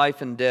in His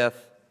life and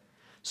death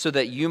so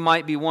that you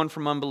might be won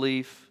from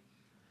unbelief,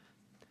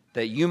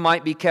 that you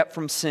might be kept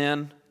from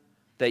sin,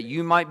 that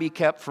you might be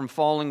kept from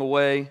falling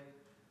away,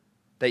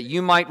 that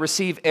you might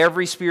receive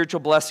every spiritual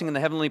blessing in the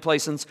heavenly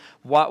places,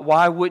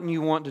 why wouldn't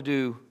you want to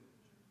do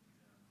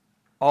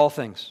all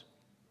things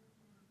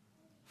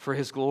for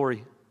His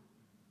glory?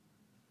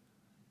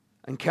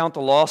 And count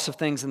the loss of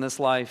things in this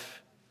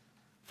life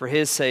for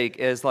His sake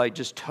as like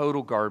just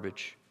total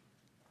garbage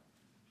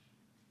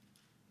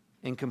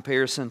in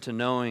comparison to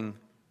knowing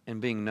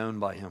and being known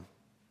by Him.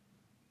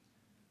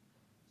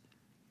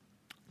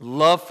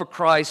 Love for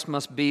Christ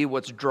must be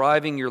what's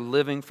driving your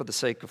living for the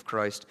sake of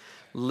Christ.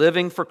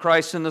 Living for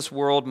Christ in this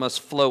world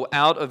must flow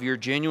out of your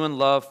genuine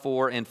love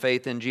for and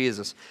faith in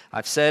Jesus.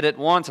 I've said it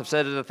once, I've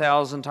said it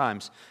 1,000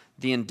 times.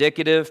 The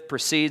indicative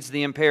precedes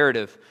the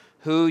imperative.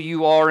 Who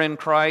you are in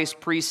Christ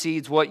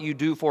precedes what you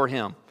do for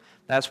Him.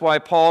 That's why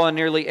Paul, in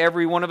nearly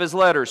every one of his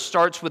letters,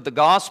 starts with the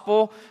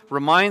gospel,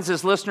 reminds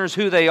his listeners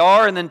who they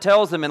are, and then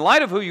tells them, in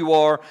light of who you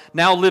are,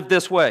 now live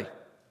this way.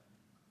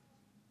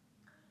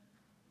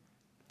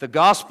 The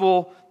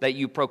gospel that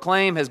you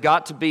proclaim has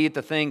got to be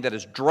the thing that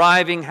is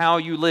driving how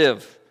you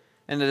live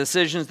and the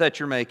decisions that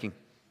you're making.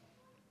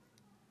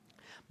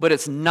 But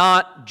it's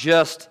not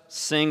just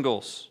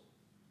singles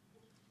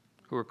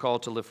who are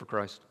called to live for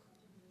Christ.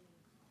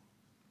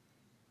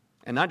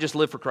 And not just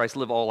live for Christ,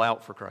 live all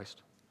out for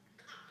Christ.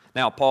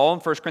 Now, Paul in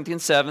 1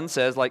 Corinthians 7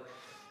 says, like,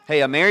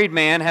 hey, a married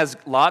man has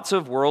lots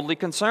of worldly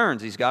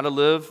concerns. He's got to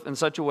live in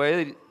such a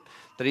way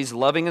that he's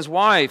loving his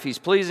wife, he's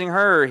pleasing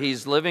her,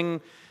 he's living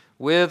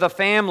with a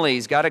family,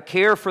 he's got to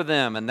care for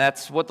them, and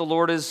that's what the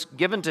Lord has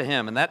given to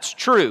him, and that's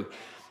true,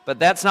 but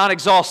that's not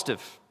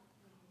exhaustive.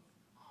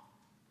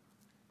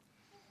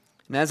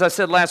 And as I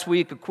said last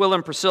week, Aquila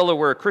and Priscilla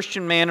were a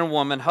Christian man and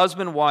woman,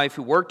 husband and wife,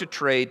 who worked a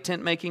trade,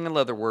 tent making and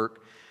leather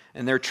work,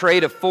 and their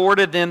trade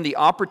afforded them the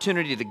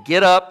opportunity to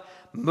get up,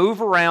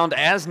 move around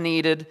as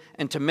needed,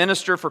 and to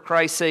minister for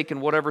Christ's sake in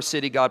whatever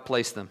city God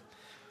placed them.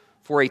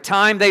 For a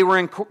time they were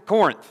in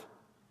Corinth.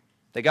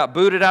 They got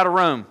booted out of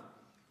Rome.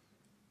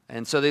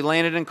 And so they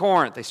landed in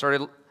Corinth. They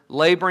started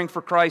laboring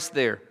for Christ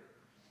there.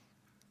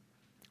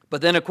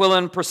 But then Aquila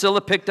and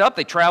Priscilla picked up.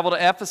 They traveled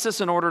to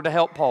Ephesus in order to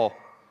help Paul.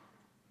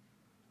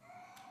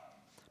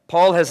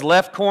 Paul has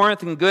left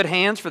Corinth in good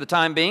hands for the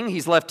time being.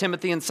 He's left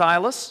Timothy and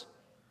Silas,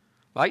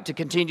 right, to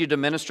continue to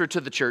minister to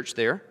the church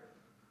there.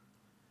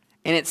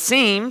 And it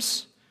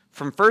seems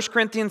from 1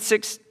 Corinthians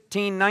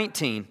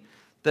 16:19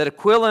 that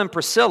Aquila and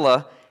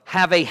Priscilla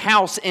have a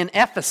house in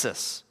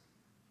Ephesus.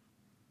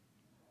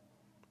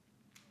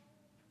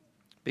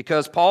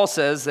 Because Paul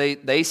says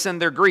they send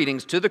their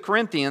greetings to the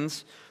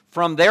Corinthians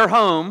from their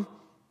home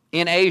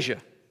in Asia,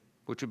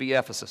 which would be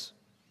Ephesus.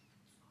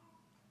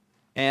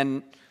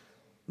 And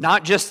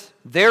not just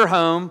their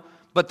home,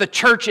 but the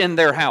church in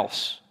their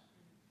house.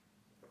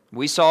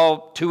 We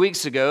saw 2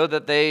 weeks ago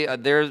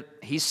that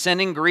he's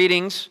sending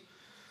greetings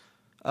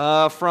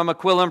from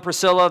Aquila and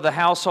Priscilla, the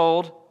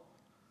household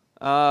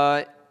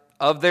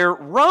of their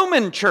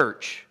Roman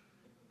church.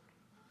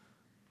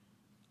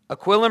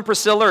 Aquila and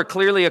Priscilla are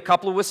clearly a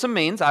couple with some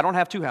means. I don't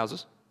have two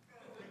houses.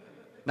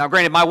 Now,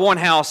 granted, my one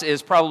house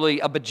is probably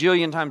a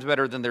bajillion times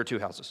better than their two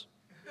houses.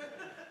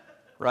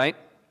 Right?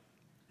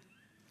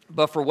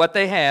 But for what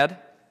they had,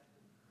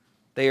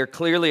 they are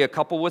clearly a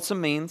couple with some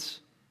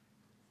means.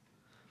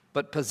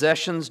 But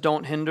possessions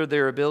don't hinder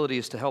their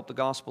abilities to help the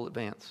gospel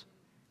advance.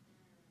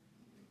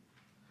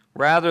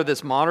 Rather,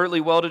 this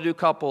moderately well-to-do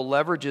couple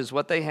leverages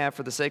what they have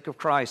for the sake of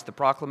Christ, the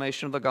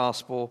proclamation of the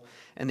gospel,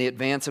 and the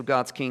advance of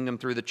God's kingdom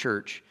through the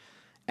church.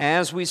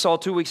 As we saw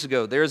 2 weeks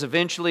ago, there is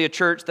eventually a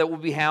church that will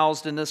be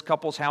housed in this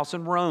couple's house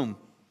in Rome.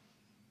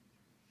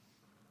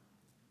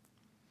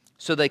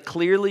 So they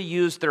clearly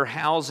used their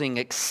housing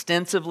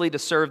extensively to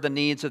serve the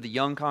needs of the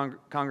young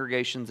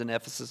congregations in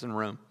Ephesus and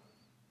Rome.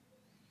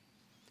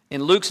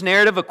 In Luke's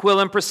narrative,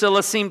 Aquila and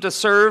Priscilla seem to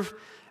serve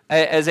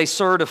as a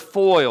sort of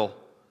foil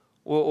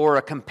or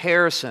a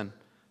comparison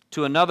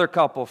to another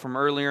couple from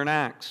earlier in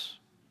Acts,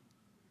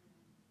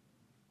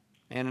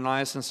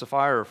 Ananias and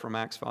Sapphira from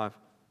Acts 5.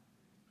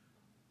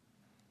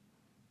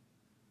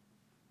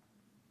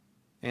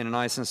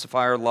 Ananias and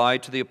Sapphira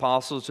lied to the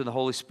apostles and the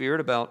Holy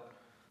Spirit about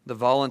the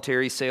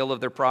voluntary sale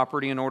of their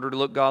property in order to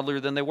look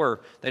godlier than they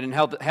were. They didn't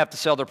have to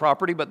sell their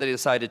property, but they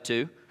decided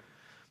to.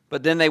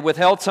 But then they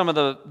withheld some of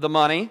the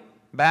money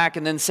back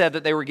and then said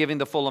that they were giving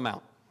the full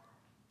amount.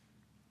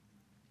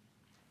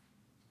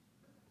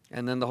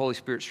 And then the Holy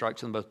Spirit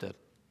strikes them both dead.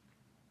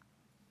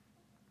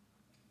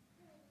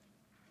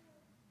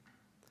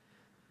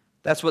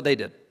 That's what they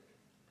did.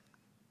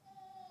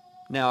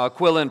 Now,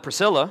 Aquila and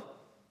Priscilla,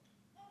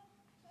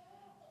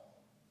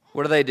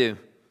 what do?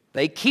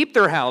 They keep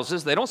their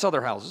houses. They don't sell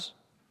their houses.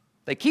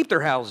 They keep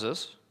their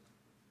houses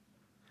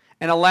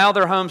and allow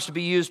their homes to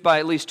be used by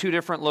at least 2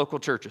 different local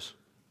churches,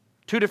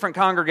 2 different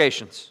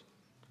congregations,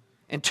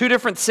 in 2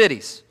 different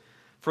cities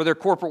for their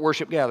corporate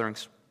worship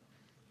gatherings.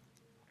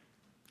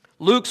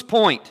 Luke's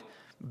point,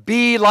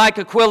 be like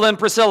Aquila and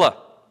Priscilla.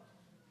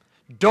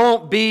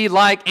 Don't be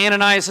like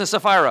Ananias and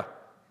Sapphira.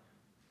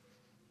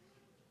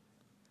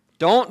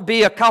 Don't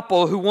be a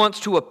couple who wants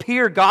to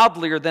appear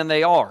godlier than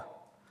they are,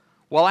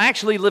 while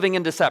actually living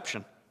in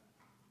deception.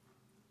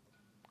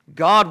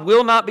 God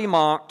will not be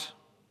mocked.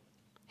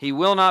 He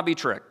will not be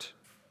tricked.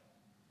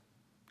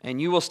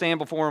 And you will stand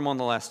before Him on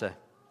the last day.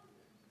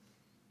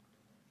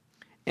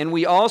 And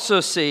we also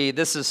see,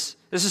 this is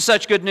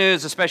such good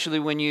news, especially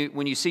when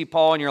you see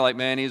Paul and you're like,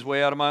 man, he's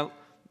way out of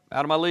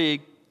my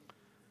league.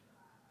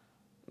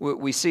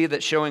 We see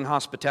that showing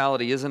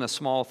hospitality isn't a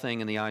small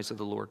thing in the eyes of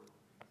the Lord.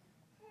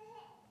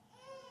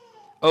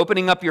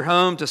 Opening up your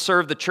home to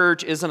serve the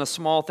church isn't a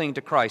small thing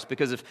to Christ,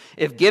 because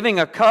if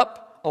giving a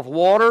cup of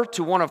water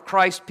to one of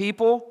Christ's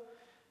people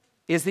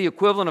is the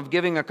equivalent of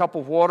giving a cup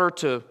of water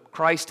to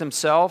Christ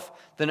Himself,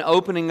 then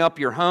opening up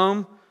your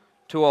home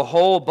to a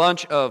whole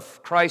bunch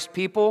of Christ's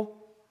people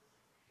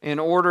in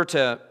order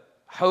to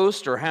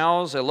host or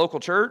house a local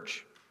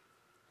church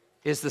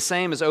is the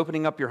same as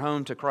opening up your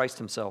home to Christ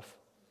Himself.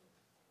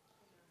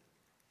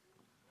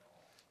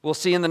 We'll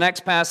see in the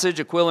next passage,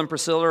 Aquila and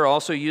Priscilla are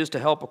also used to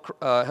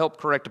help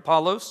correct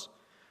Apollos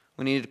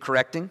when he needed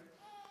correcting.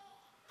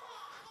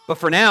 But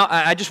for now,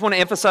 I just want to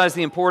emphasize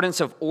the importance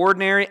of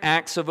ordinary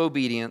acts of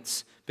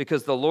obedience,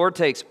 because the Lord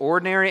takes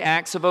ordinary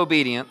acts of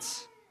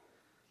obedience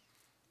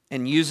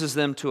and uses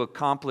them to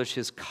accomplish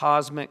His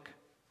cosmic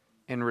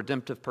and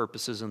redemptive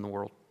purposes in the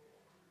world.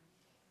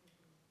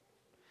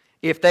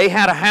 If they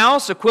had a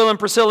house, Aquila and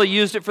Priscilla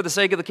used it for the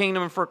sake of the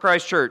kingdom and for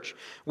Christ's church,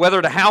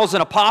 whether to house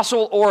an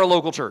apostle or a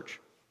local church.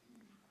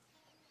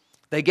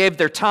 They gave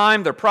their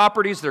time, their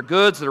properties, their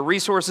goods, their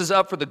resources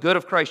up for the good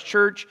of Christ's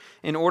church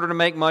in order to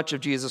make much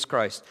of Jesus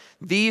Christ.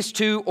 These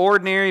 2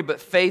 ordinary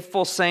but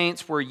faithful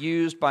saints were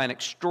used by an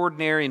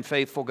extraordinary and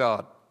faithful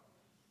God.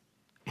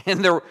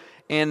 And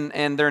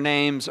their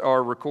names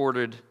are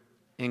recorded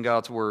in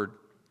God's Word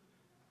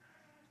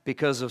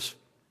because of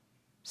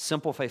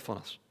simple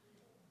faithfulness.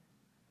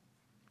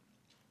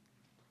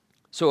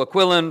 So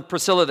Aquila and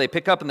Priscilla, they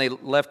pick up and they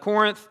left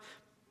Corinth,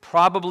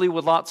 probably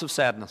with lots of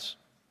sadness,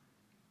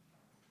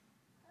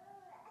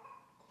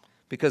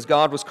 because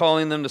God was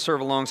calling them to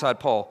serve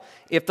alongside Paul.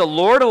 If the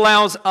Lord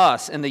allows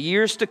us in the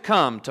years to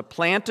come to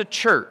plant a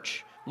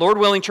church, Lord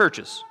willing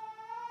churches,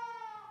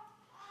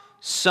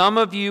 some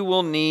of you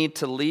will need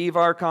to leave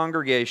our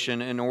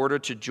congregation in order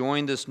to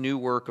join this new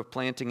work of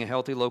planting a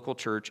healthy local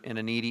church in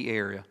a needy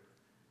area,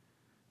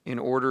 in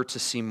order to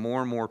see more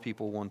and more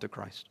people won to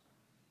Christ.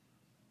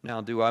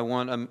 Now, do I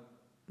want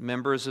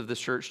members of this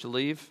church to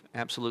leave?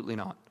 Absolutely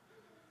not.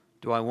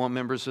 Do I want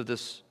members of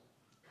this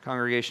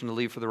congregation to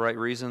leave for the right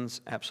reasons?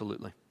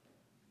 Absolutely.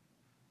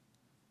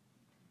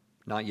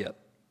 Not yet.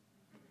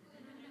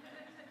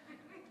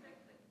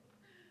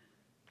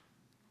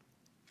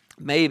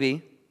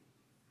 Maybe,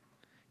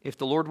 if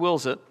the Lord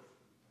wills it,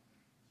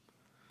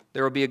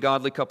 there will be a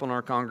godly couple in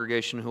our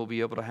congregation who will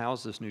be able to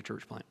house this new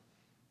church plant.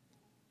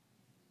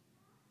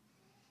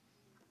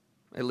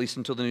 At least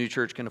until the new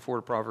church can afford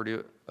a property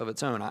of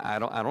its own. I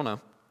don't know.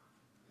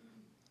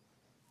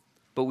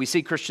 But we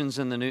see Christians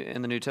in the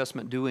New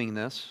Testament doing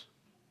this.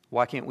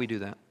 Why can't we do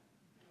that?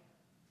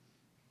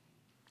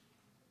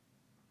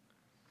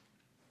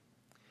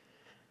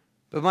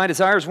 But my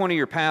desire as one of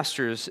your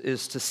pastors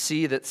is to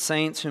see that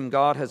saints whom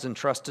God has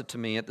entrusted to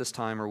me at this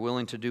time are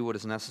willing to do what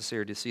is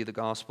necessary to see the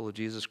gospel of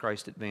Jesus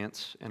Christ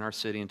advance in our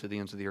city and to the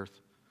ends of the earth.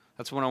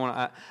 That's what I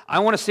want. I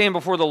want to stand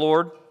before the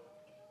Lord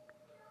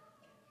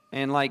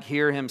and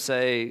hear Him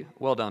say,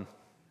 well done.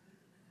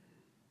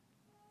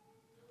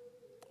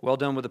 Well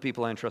done with the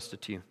people I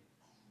entrusted to you.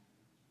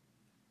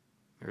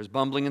 There's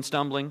bumbling and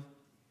stumbling.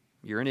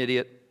 You're an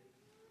idiot,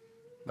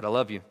 but I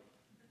love you,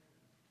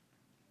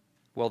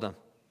 Well done.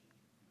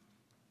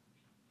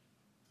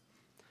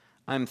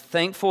 I'm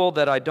thankful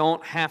that I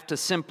don't have to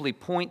simply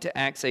point to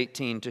Acts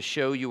 18 to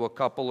show you a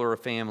couple or a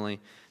family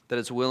that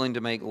is willing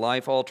to make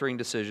life-altering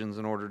decisions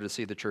in order to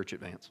see the church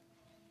advance.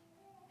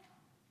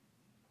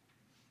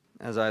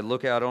 As I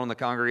look out on the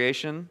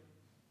congregation,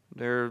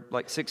 there are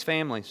like 6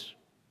 families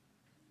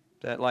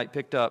that light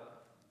picked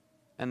up,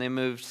 and they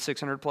moved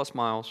 600 plus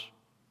miles.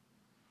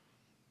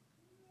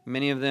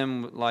 Many of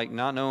them like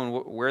not knowing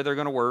where they're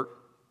going to work,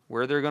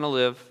 where they're going to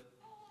live,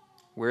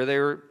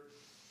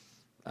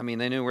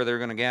 they knew where they were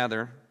going to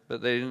gather,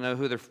 but they didn't know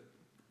who their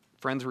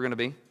friends were going to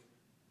be.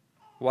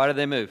 Why did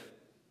they move?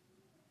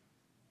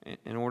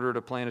 In order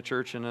to plant a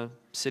church in a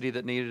city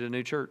that needed a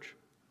new church.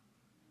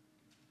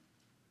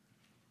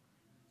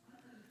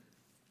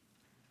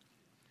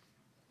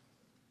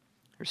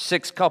 There's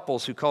 6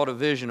 couples who caught a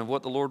vision of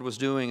what the Lord was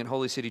doing at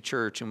Holy City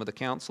Church, and with the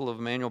council of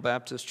Emmanuel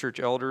Baptist Church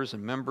elders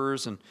and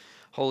members and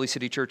Holy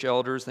City Church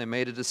elders, they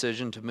made a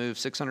decision to move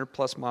 600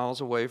 plus miles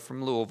away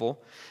from Louisville,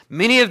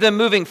 many of them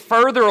moving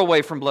further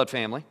away from blood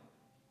family.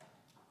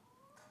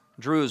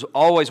 Drew is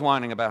always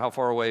whining about how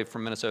far away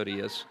from Minnesota he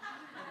is.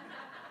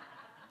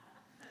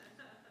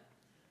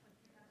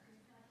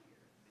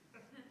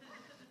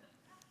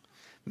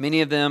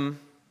 Many of them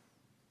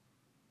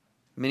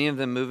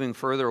moving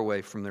further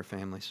away from their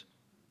families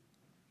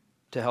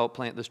to help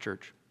plant this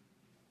church.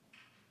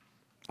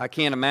 I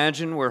can't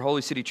imagine where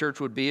Holy City Church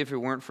would be if it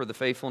weren't for the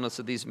faithfulness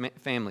of these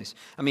families.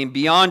 I mean,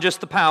 beyond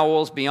just the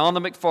Powells, beyond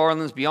the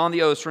McFarlands, beyond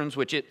the Ostrins,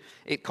 which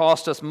it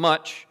cost us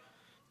much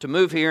to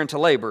move here and to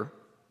labor.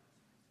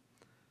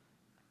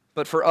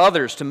 But for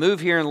others to move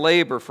here and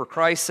labor for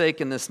Christ's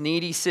sake in this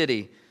needy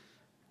city,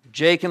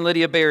 Jake and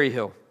Lydia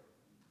Berryhill,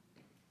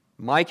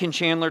 Mike and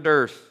Chandler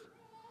Durth,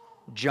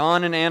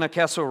 John and Anna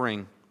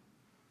Kesselring,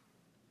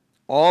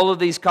 all of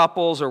these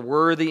couples are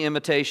worthy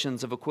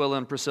imitations of Aquila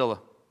and Priscilla.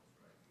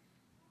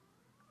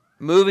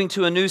 Moving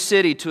to a new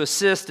city to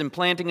assist in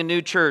planting a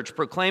new church,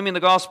 proclaiming the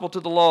gospel to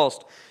the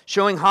lost,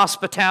 showing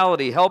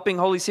hospitality, helping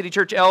Holy City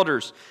Church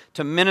elders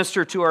to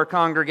minister to our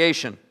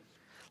congregation.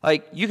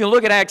 Like, you can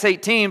look at Acts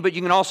 18, but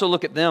you can also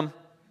look at them.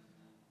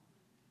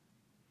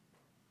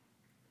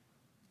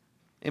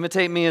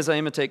 Imitate me as I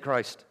imitate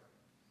Christ.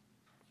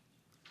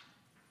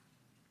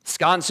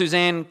 Scott and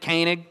Suzanne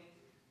Koenig.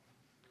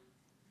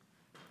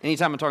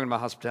 Anytime I'm talking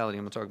about hospitality,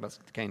 I'm going to talk about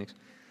the Koenigs.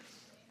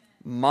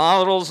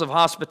 Models of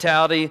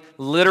hospitality,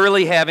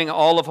 literally having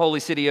all of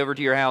Holy City over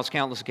to your house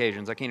countless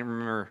occasions. I can't even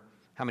remember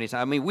how many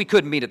times. I mean, we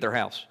couldn't meet at their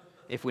house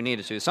if we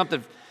needed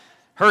to.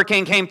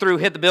 Hurricane came through,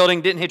 hit the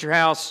building, didn't hit your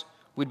house,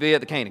 we'd be at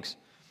the Koenigs.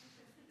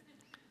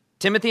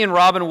 Timothy and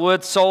Robin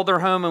Wood sold their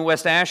home in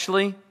West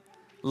Ashley,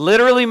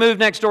 literally moved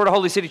next door to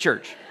Holy City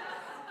Church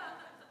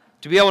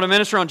to be able to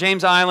minister on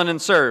James Island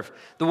and serve.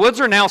 The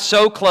Woods are now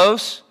so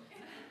close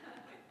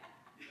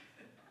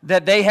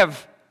that they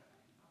have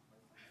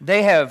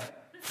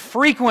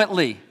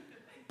frequently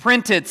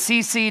printed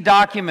CC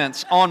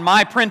documents on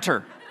my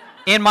printer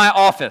in my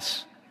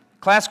office.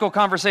 Classical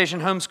conversation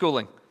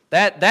homeschooling.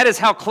 That is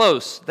how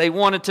close they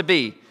wanted to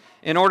be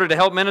in order to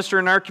help minister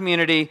in our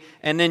community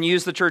and then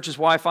use the church's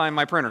Wi-Fi in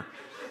my printer.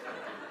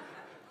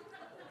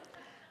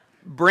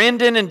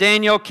 Brendan and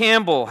Danielle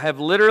Campbell have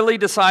literally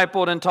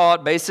discipled and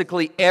taught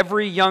basically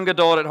every young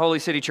adult at Holy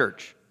City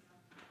Church,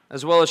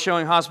 as well as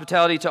showing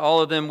hospitality to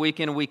all of them week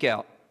in and week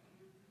out.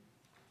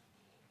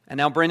 And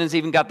now Brendan's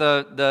even got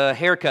the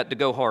haircut to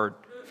go hard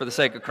for the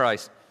sake of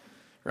Christ.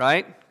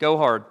 Right? Go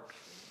hard.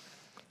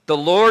 The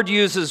Lord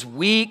uses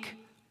weak,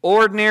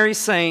 ordinary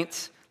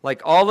saints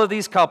like all of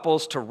these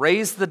couples to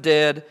raise the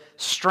dead,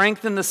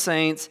 strengthen the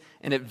saints,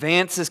 and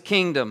advance His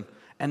kingdom.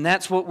 And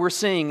that's what we're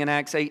seeing in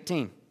Acts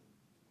 18.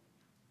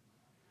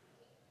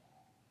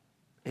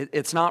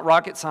 It's not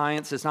rocket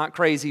science. It's not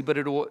crazy, but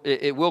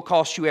it will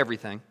cost you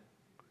everything.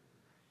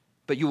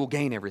 But you will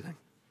gain everything.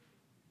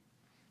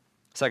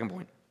 Second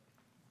point.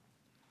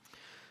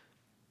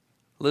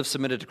 Live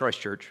submitted to Christ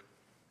Church.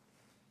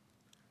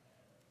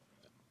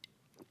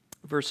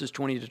 Verses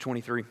 20 to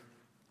 23.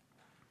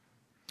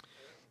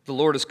 The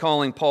Lord is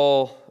calling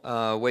Paul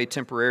away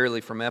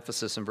temporarily from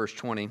Ephesus in verse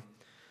 20.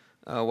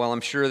 While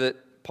I'm sure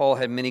that Paul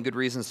had many good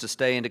reasons to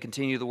stay and to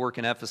continue the work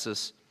in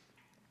Ephesus,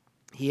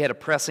 he had a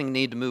pressing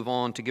need to move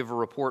on to give a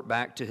report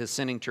back to his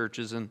sending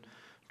churches in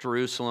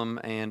Jerusalem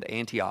and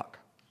Antioch.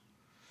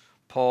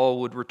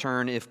 Paul would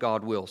return if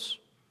God wills.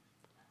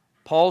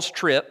 Paul's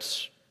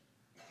trips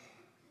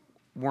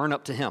weren't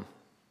up to him,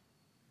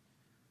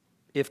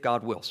 if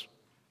God wills.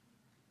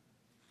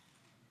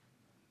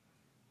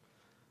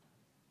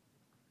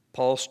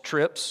 Paul's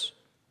trips,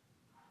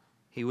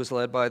 he was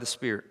led by the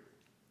Spirit.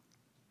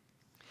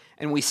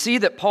 And we see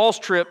that Paul's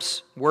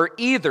trips were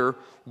either,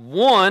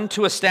 1,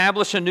 to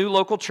establish a new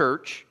local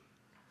church,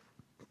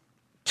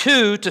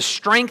 2, to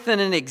strengthen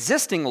an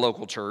existing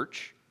local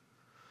church,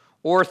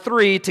 or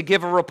 3, to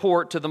give a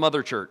report to the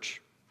mother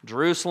church,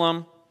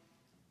 Jerusalem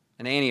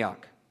and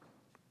Antioch.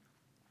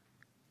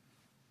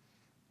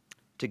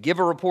 to give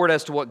a report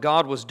as to what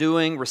God was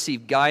doing,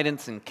 receive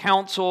guidance and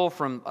counsel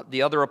from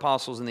the other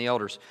apostles and the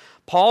elders.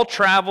 Paul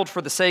traveled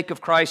for the sake of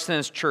Christ and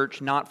his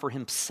church, not for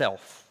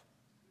himself.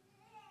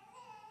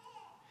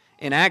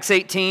 In Acts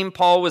 18,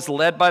 Paul was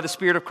led by the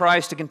Spirit of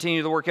Christ to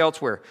continue the work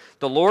elsewhere.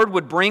 The Lord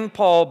would bring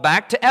Paul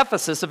back to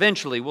Ephesus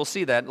eventually. We'll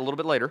see that a little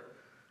bit later.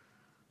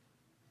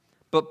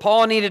 But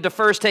Paul needed to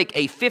first take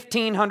a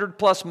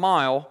 1,500-plus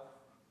mile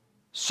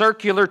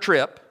circular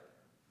trip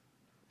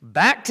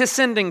back to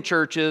sending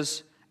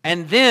churches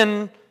and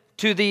then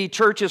to the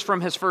churches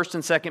from his first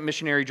and second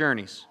missionary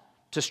journeys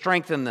to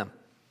strengthen them.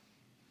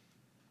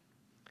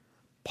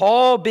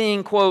 Paul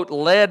being, quote,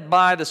 led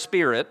by the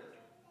Spirit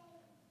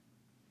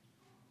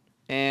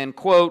and,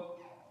 quote,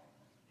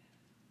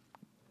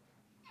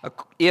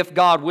 if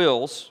God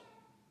wills,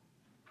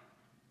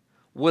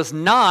 was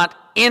not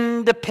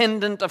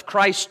independent of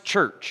Christ's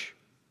church.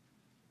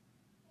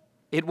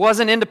 It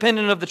wasn't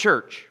independent of the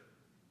church.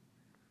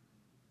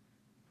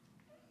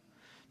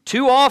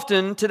 Too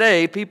often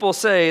today, people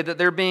say that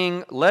they're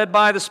being led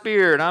by the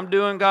Spirit, I'm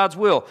doing God's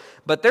will,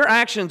 but their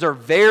actions are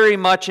very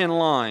much in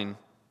line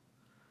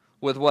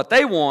with what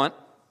they want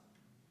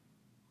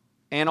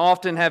and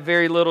often have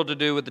very little to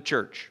do with the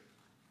church,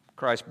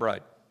 Christ's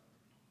bride.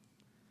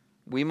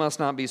 We must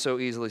not be so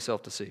easily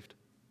self-deceived.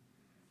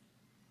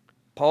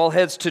 Paul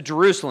heads to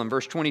Jerusalem,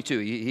 verse 22.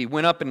 He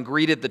went up and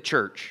greeted the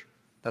church.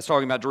 That's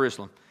talking about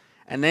Jerusalem.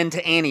 And then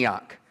to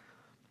Antioch.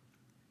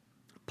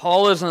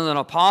 Paul isn't an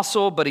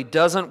apostle, but he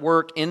doesn't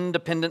work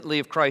independently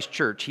of Christ's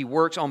church. He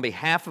works on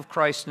behalf of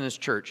Christ and his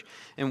church.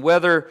 And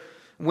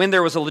when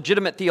there was a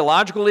legitimate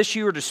theological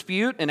issue or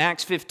dispute in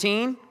Acts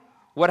 15,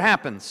 what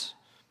happens?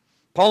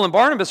 Paul and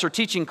Barnabas are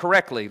teaching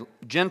correctly.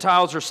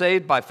 Gentiles are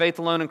saved by faith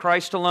alone in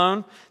Christ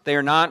alone. They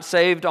are not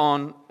saved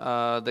on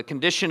the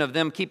condition of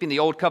them keeping the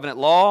old covenant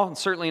law, and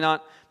certainly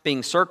not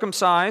being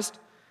circumcised.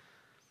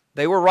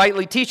 They were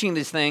rightly teaching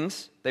these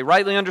things. They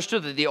rightly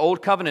understood that the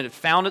old covenant had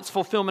found its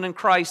fulfillment in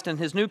Christ and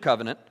his new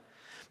covenant.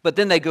 But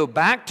then they go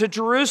back to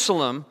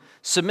Jerusalem,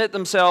 submit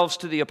themselves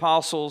to the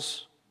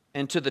apostles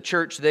and to the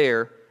church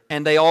there,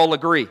 and they all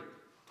agree.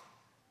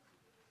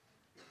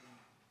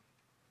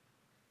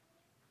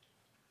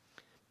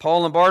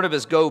 Paul and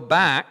Barnabas go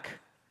back.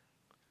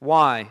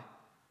 Why?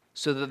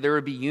 So that there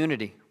would be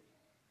unity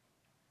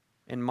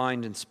in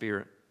mind and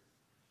spirit.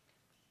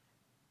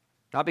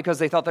 Not because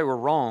they thought they were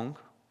wrong,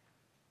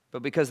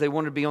 but because they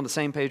wanted to be on the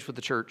same page with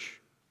the church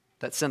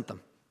that sent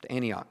them to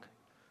Antioch.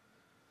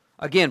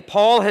 Again,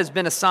 Paul has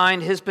been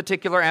assigned his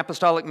particular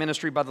apostolic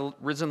ministry by the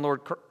risen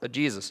Lord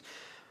Jesus.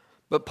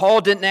 But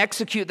Paul didn't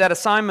execute that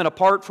assignment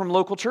apart from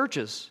local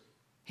churches.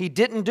 He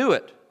didn't do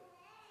it.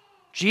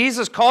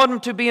 Jesus called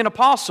him to be an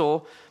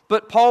apostle,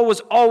 but Paul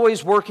was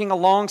always working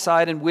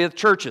alongside and with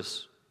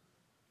churches.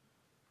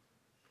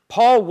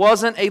 Paul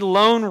wasn't a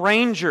lone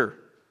ranger.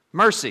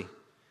 Mercy.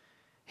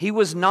 He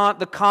was not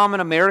the common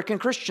American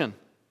Christian.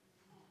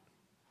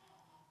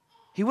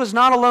 He was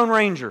not a lone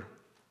ranger.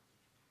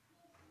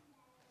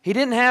 He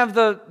didn't have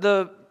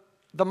the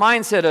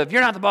mindset of,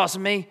 you're not the boss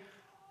of me.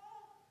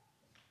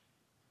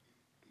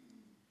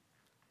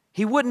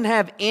 He wouldn't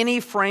have any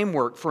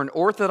framework for an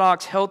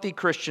orthodox, healthy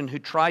Christian who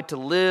tried to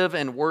live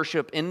and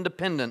worship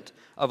independent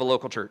of a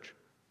local church.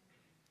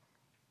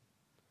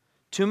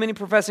 Too many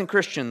professing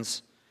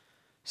Christians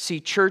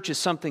see church as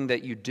something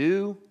that you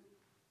do,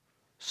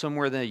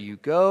 somewhere that you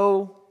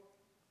go,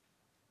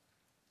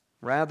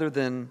 rather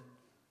than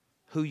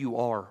who you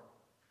are.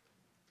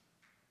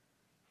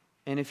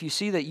 And if you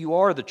see that you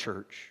are the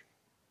church,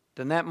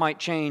 then that might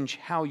change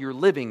how you're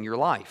living your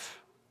life.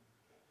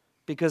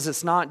 Because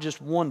it's not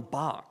just one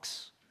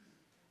box.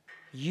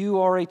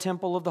 You are a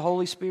temple of the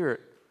Holy Spirit.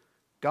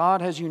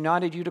 God has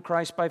united you to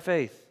Christ by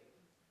faith.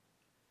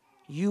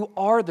 You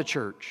are the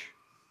church.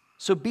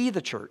 So be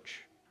the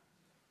church.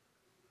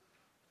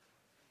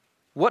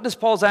 What does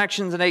Paul's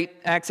actions in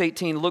Acts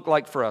 18 look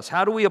like for us?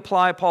 How do we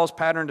apply Paul's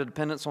pattern to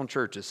dependence on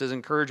churches, his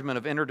encouragement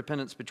of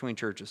interdependence between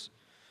churches?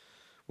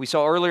 We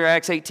saw earlier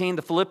Acts 18,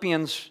 the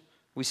Philippians,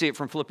 we see it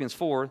from Philippians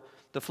 4,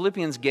 the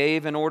Philippians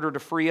gave in order to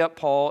free up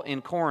Paul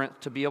in Corinth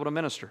to be able to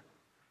minister.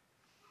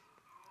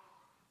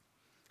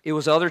 It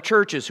was other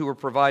churches who were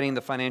providing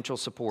the financial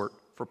support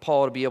for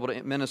Paul to be able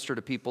to minister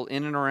to people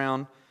in and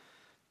around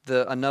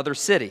another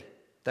city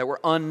that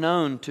were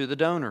unknown to the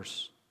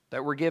donors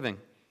that were giving.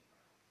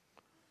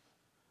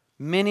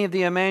 Many of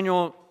the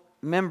Emmanuel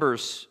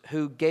members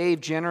who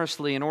gave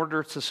generously in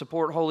order to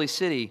support Holy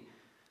City,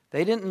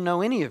 they didn't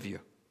know any of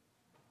you.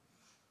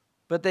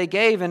 But they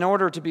gave in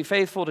order to be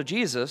faithful to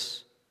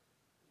Jesus,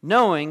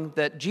 knowing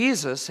that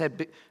Jesus,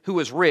 who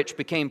was rich,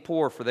 became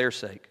poor for their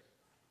sake.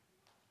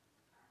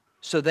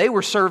 So they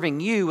were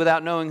serving you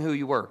without knowing who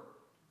you were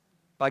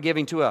by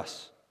giving to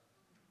us.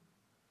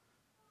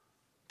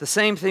 The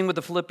same thing with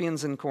the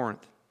Philippians in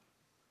Corinth.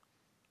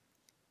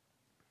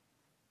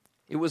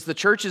 It was the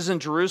churches in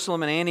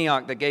Jerusalem and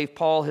Antioch that gave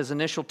Paul his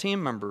initial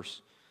team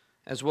members,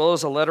 as well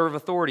as a letter of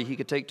authority he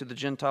could take to the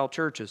Gentile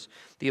churches.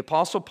 The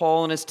Apostle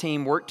Paul and his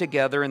team worked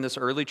together in this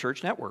early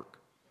church network.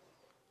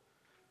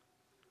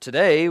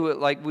 Today,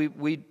 like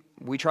we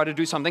we try to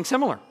do something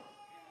similar,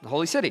 the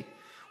Holy City.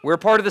 We're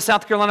part of the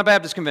South Carolina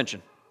Baptist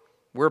Convention.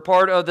 We're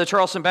part of the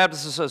Charleston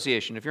Baptist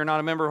Association. If you're not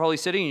a member of Holy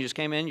City and you just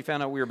came in, you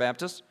found out we were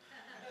Baptist,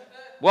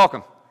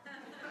 welcome.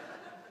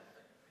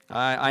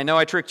 I know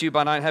I tricked you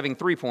by not having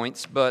 3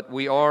 points, but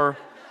we are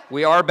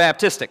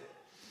Baptistic.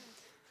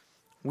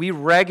 We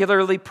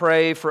regularly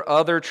pray for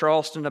other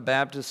Charleston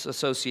Baptist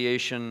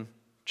Association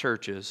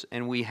churches,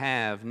 and we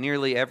have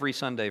nearly every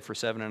Sunday for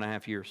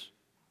 7.5 years.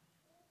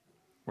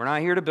 We're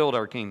not here to build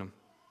our kingdom.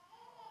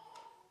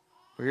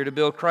 We're here to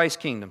build Christ's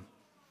kingdom.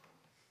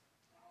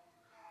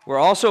 We're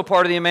also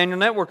part of the Emmanuel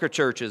Network of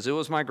churches. It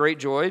was my great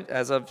joy,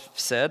 as I've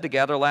said, to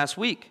gather last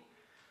week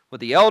with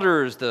the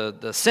elders,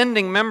 the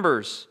sending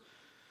members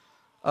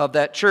of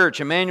that church,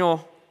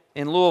 Emmanuel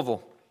in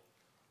Louisville.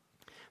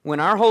 When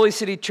our Holy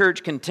City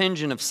Church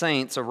contingent of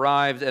saints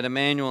arrived at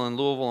Emmanuel in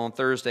Louisville on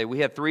Thursday, we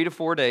had 3 to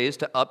 4 days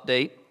to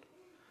update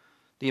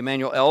the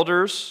Emmanuel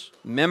elders,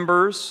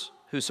 members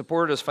who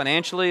supported us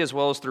financially as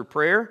well as through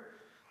prayer,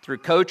 through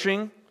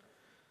coaching,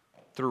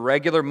 through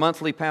regular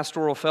monthly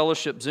pastoral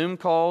fellowship Zoom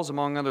calls,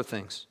 among other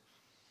things.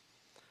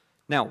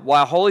 Now,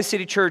 while Holy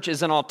City Church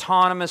is an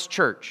autonomous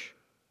church,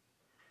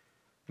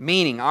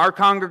 meaning our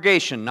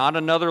congregation, not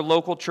another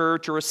local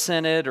church or a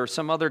synod or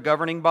some other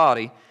governing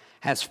body,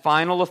 has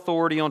final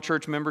authority on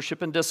church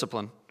membership and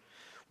discipline,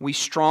 we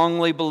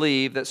strongly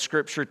believe that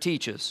Scripture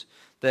teaches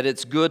that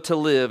it's good to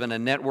live in a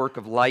network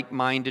of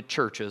like-minded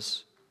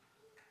churches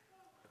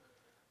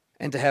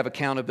and to have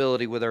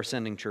accountability with our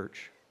sending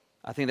church.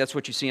 I think that's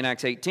what you see in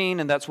Acts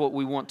 18, and that's what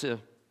we want to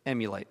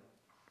emulate.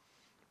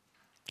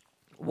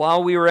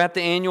 While we were at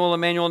the annual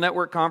Emmanuel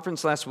Network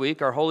Conference last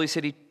week, our Holy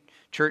City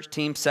Church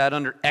team sat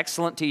under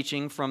excellent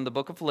teaching from the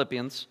book of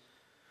Philippians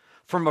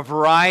from a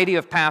variety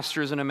of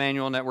pastors in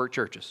Emmanuel Network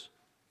churches,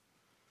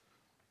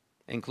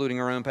 including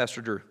our own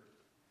Pastor Drew.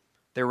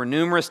 There were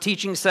numerous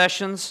teaching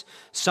sessions.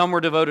 Some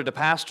were devoted to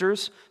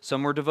pastors,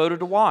 some were devoted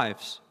to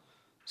wives,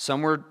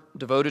 some were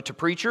devoted to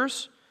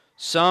preachers,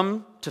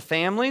 some to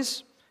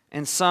families,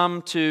 and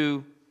some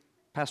to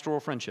pastoral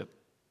friendship.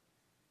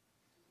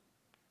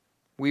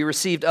 We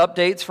received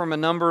updates from a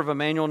number of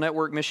Emmanuel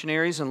Network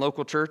missionaries and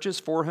local churches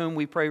for whom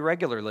we pray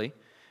regularly,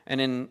 and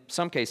in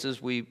some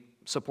cases we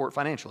support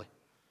financially.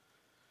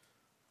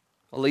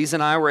 Elise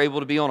and I were able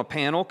to be on a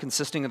panel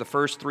consisting of the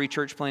first 3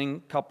 church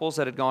planting couples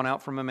that had gone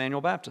out from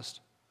Emmanuel Baptist.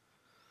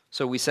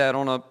 So we sat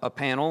on a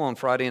panel on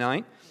Friday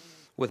night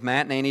with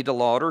Matt and Annie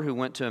DeLauder, who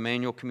went to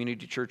Emmanuel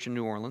Community Church in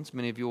New Orleans.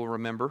 Many of you will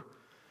remember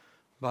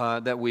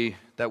that we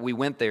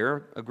went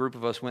there. A group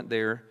of us went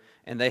there,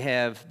 and they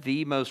have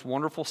the most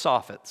wonderful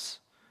soffits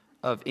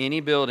of any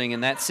building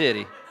in that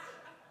city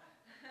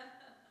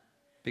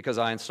because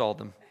I installed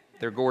them.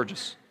 They're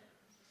gorgeous.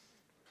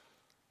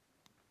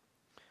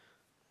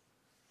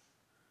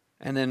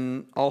 And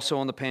then also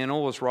on the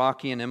panel was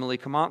Rocky and Emily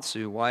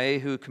Kamatsu,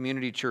 Waiahu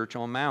Community Church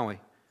on Maui.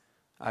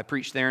 I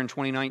preached there in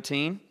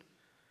 2019,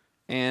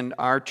 and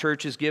our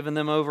church has given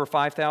them over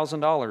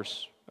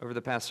 $5,000 over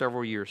the past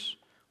several years.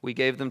 We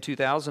gave them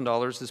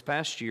 $2,000 this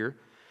past year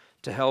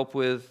to help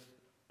with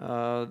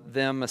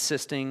them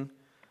assisting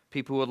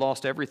people who had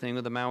lost everything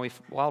with the Maui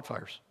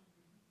wildfires.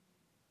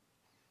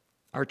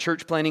 Our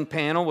church planting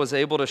panel was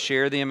able to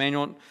share with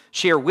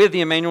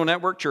the Emmanuel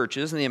Network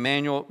churches and the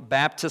Emmanuel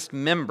Baptist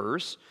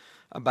members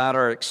about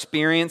our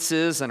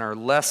experiences and our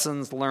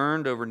lessons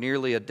learned over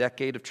nearly a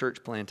decade of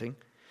church planting,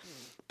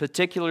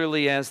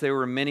 particularly as there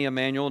were many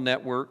Emmanuel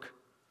Network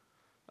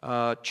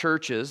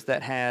churches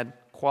that had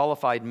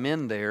qualified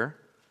men there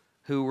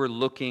who were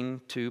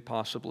looking to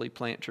possibly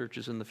plant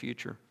churches in the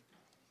future.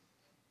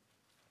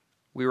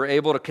 We were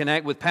able to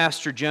connect with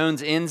Pastor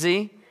Jones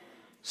Enzi,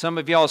 some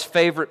of y'all's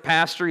favorite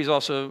pastor. He's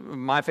also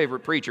my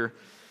favorite preacher.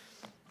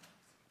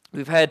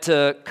 We've had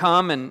to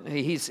come, and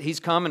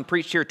he's come and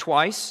preached here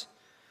twice.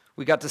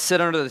 We got to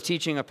sit under the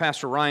teaching of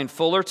Pastor Ryan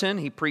Fullerton.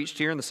 He preached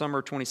here in the summer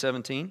of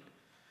 2017.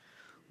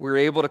 We were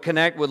able to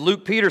connect with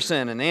Luke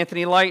Peterson and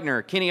Anthony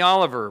Leitner, Kenny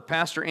Oliver,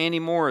 Pastor Andy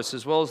Morris,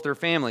 as well as their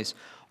families,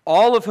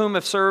 all of whom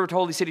have served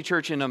Holy City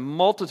Church in a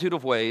multitude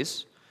of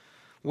ways,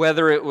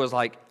 whether it was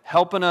like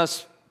helping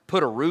us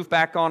put a roof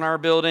back on our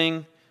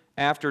building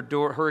after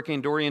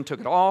Hurricane Dorian took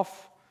it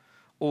off,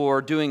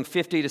 or doing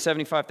 $50,000 to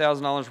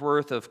 $75,000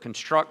 worth of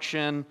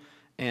construction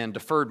and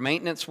deferred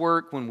maintenance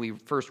work when we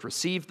first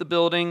received the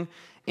building,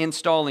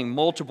 installing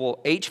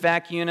multiple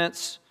HVAC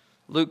units.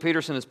 Luke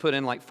Peterson has put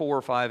in like 4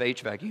 or 5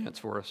 HVAC units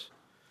for us.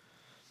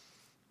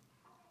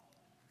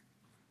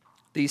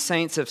 These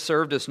saints have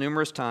served us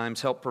numerous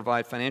times, helped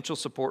provide financial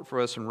support for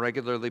us, and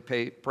regularly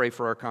pray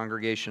for our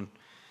congregation.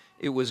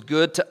 It was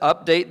good to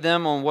update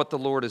them on what the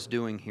Lord is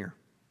doing here.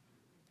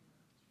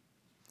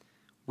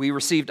 We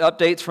received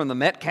updates from the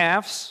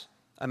Metcalfs,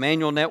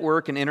 Emmanuel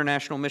Network, and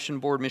International Mission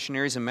Board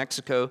missionaries in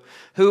Mexico,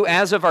 who,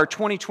 as of our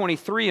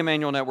 2023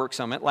 Emmanuel Network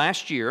Summit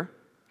last year,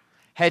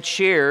 had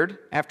shared,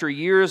 after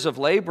years of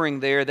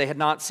laboring there, they had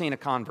not seen a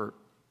convert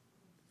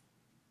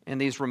in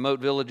these remote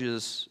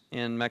villages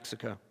in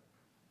Mexico.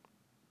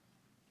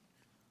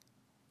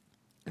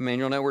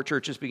 Emmanuel Network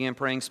churches began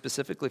praying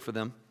specifically for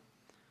them.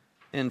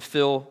 And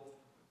Phil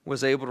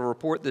was able to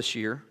report this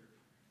year,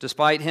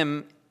 despite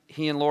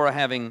he and Laura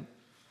having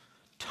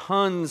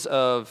tons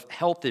of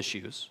health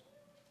issues,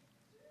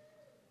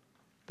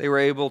 they were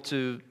able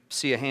to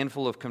see a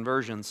handful of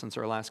conversions since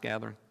our last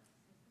gathering.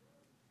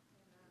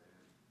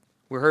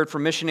 We heard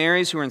from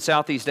missionaries who are in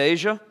Southeast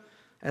Asia,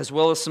 as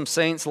well as some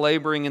saints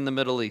laboring in the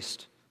Middle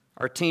East.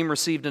 Our team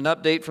received an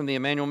update from the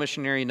Emmanuel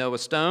missionary Noah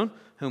Stone,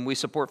 whom we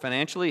support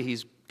financially.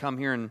 He's come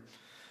here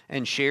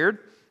and shared.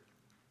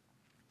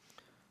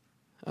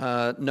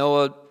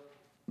 Noah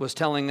was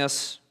telling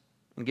us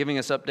and giving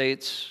us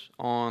updates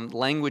on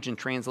language and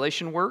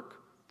translation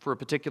work for a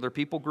particular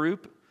people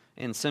group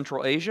in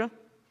Central Asia,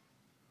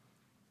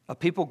 a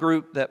people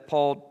group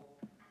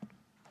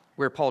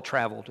where Paul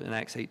traveled in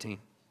Acts 18.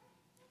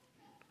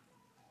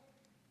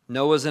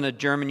 Noah's in a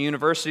German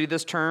university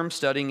this term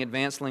studying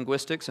advanced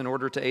linguistics in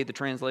order to aid the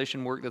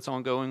translation work that's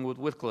ongoing with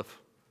Wycliffe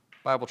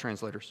Bible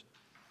translators.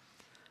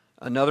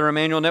 Another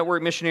Emmanuel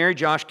Network missionary,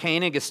 Josh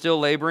Koenig, is still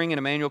laboring in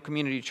Emmanuel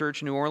Community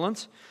Church in New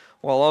Orleans,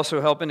 while also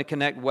helping to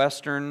connect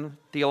Western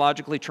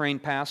theologically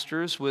trained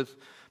pastors with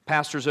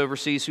pastors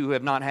overseas who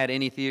have not had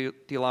any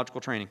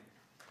theological training.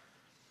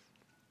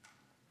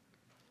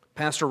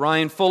 Pastor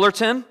Ryan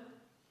Fullerton,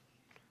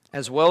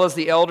 as well as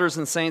the elders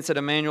and saints at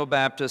Emmanuel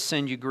Baptist,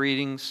 send you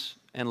greetings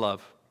and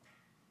love.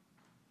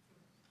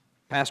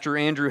 Pastor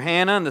Andrew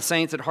Hanna and the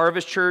saints at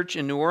Harvest Church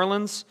in New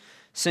Orleans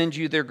send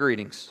you their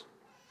greetings.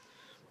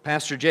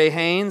 Pastor Jay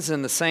Haynes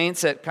and the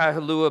saints at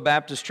Kailua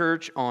Baptist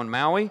Church on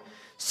Maui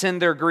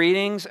send their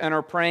greetings and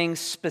are praying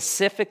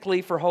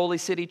specifically for Holy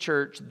City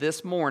Church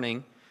this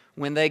morning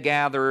when they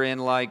gather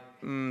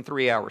in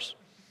 3 hours.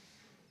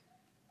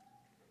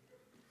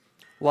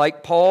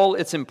 Like Paul,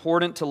 it's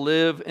important to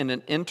live in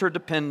an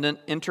interdependent,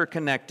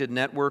 interconnected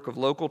network of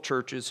local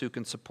churches who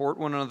can support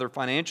one another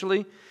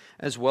financially,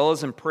 as well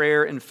as in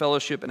prayer and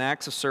fellowship and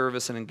acts of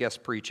service and in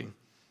guest preaching.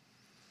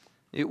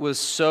 It was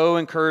so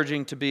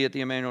encouraging to be at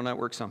the Emmanuel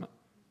Network Summit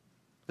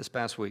this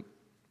past week.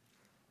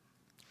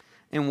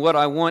 And what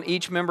I want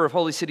each member of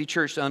Holy City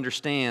Church to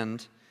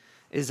understand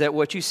is that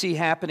what you see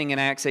happening in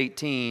Acts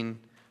 18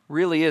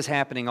 really is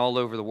happening all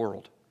over the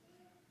world.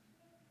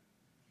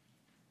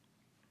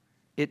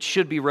 It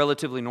should be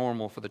relatively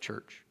normal for the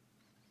church.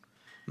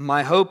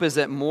 My hope is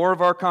that more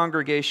of our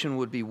congregation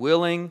would be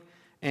willing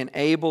and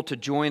able to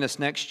join us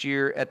next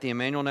year at the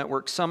Emmanuel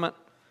Network Summit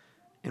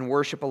and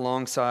worship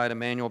alongside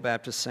Emmanuel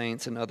Baptist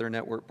saints and other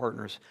network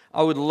partners.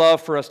 I would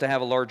love for us to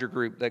have a larger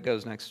group that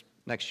goes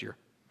next year.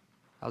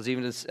 I was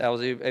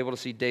able to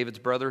see David's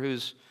brother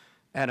who's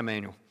at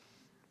Emmanuel.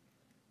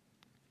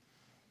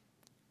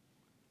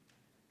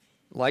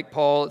 Like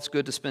Paul, it's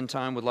good to spend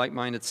time with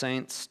like-minded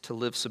saints to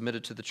live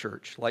submitted to the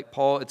church. Like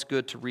Paul, it's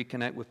good to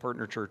reconnect with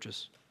partner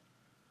churches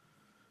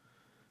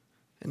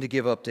and to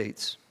give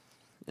updates.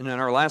 And in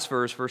our last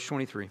verse, verse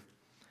 23,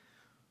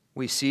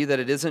 we see that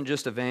it isn't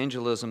just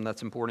evangelism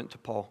that's important to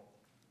Paul.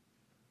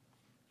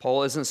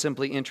 Paul isn't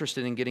simply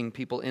interested in getting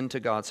people into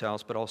God's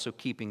house, but also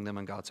keeping them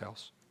in God's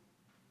house.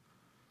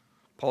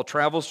 Paul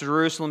travels to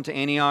Jerusalem, to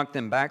Antioch,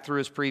 then back through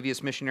his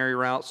previous missionary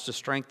routes to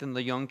strengthen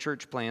the young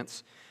church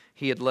plants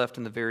he had left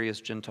in the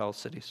various Gentile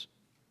cities.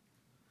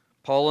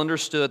 Paul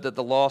understood that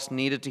the lost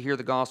needed to hear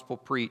the gospel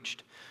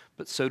preached,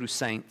 but so do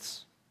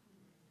saints.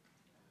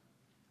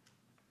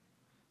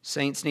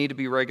 Saints need to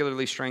be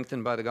regularly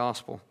strengthened by the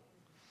gospel.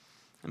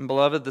 And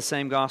beloved, the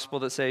same gospel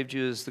that saved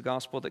you is the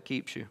gospel that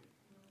keeps you.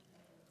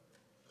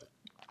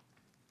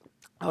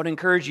 I would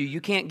encourage you,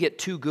 you can't get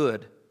too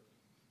good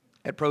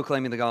at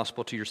proclaiming the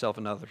gospel to yourself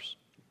and others.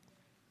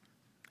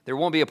 There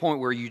won't be a point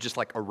where you just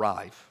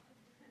arrive.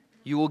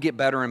 You will get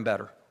better and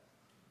better.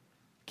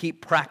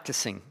 Keep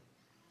practicing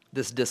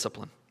this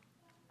discipline.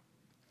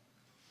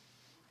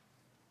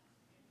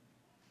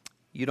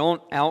 You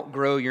don't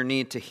outgrow your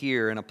need to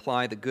hear and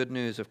apply the good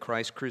news of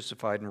Christ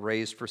crucified and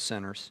raised for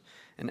sinners.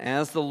 And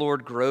as the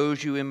Lord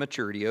grows you in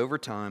maturity over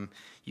time,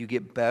 you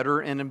get better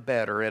and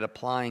better at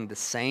applying the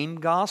same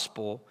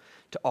gospel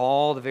to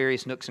all the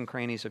various nooks and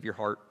crannies of your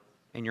heart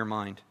and your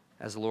mind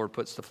as the Lord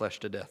puts the flesh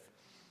to death.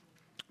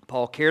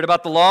 Paul cared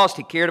about the lost.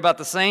 He cared about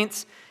the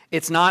saints.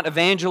 It's not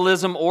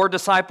evangelism or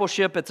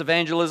discipleship. It's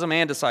evangelism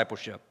and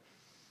discipleship.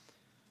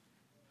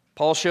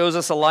 Paul shows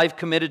us a life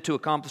committed to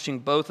accomplishing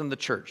both in the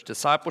church.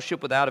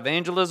 Discipleship without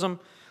evangelism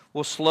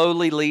will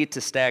slowly lead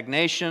to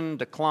stagnation,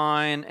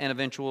 decline, and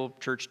eventual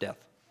church death.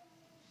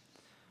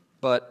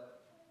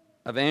 But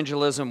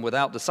evangelism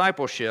without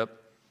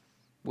discipleship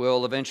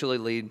will eventually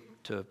lead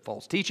to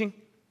false teaching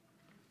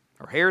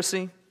or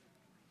heresy,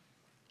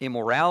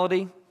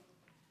 immorality,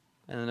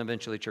 and then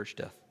eventually church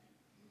death.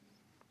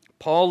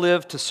 Paul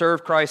lived to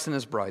serve Christ and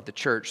his bride, the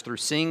church, through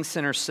seeing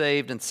sinners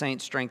saved and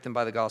saints strengthened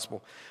by the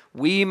gospel.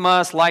 We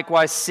must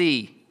likewise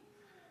see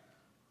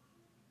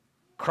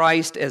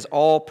Christ as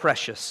all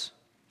precious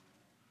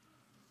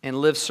and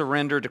live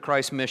surrendered to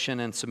Christ's mission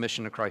and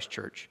submission to Christ's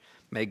church.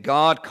 May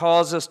God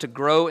cause us to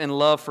grow in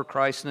love for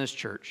Christ and his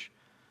church,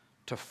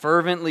 to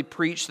fervently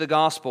preach the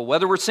gospel,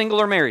 whether we're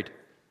single or married,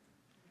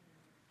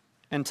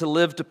 and to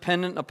live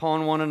dependent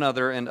upon one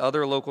another and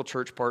other local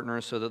church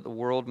partners so that the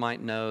world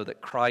might know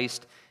that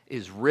Christ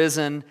is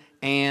risen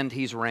and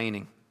He's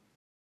reigning.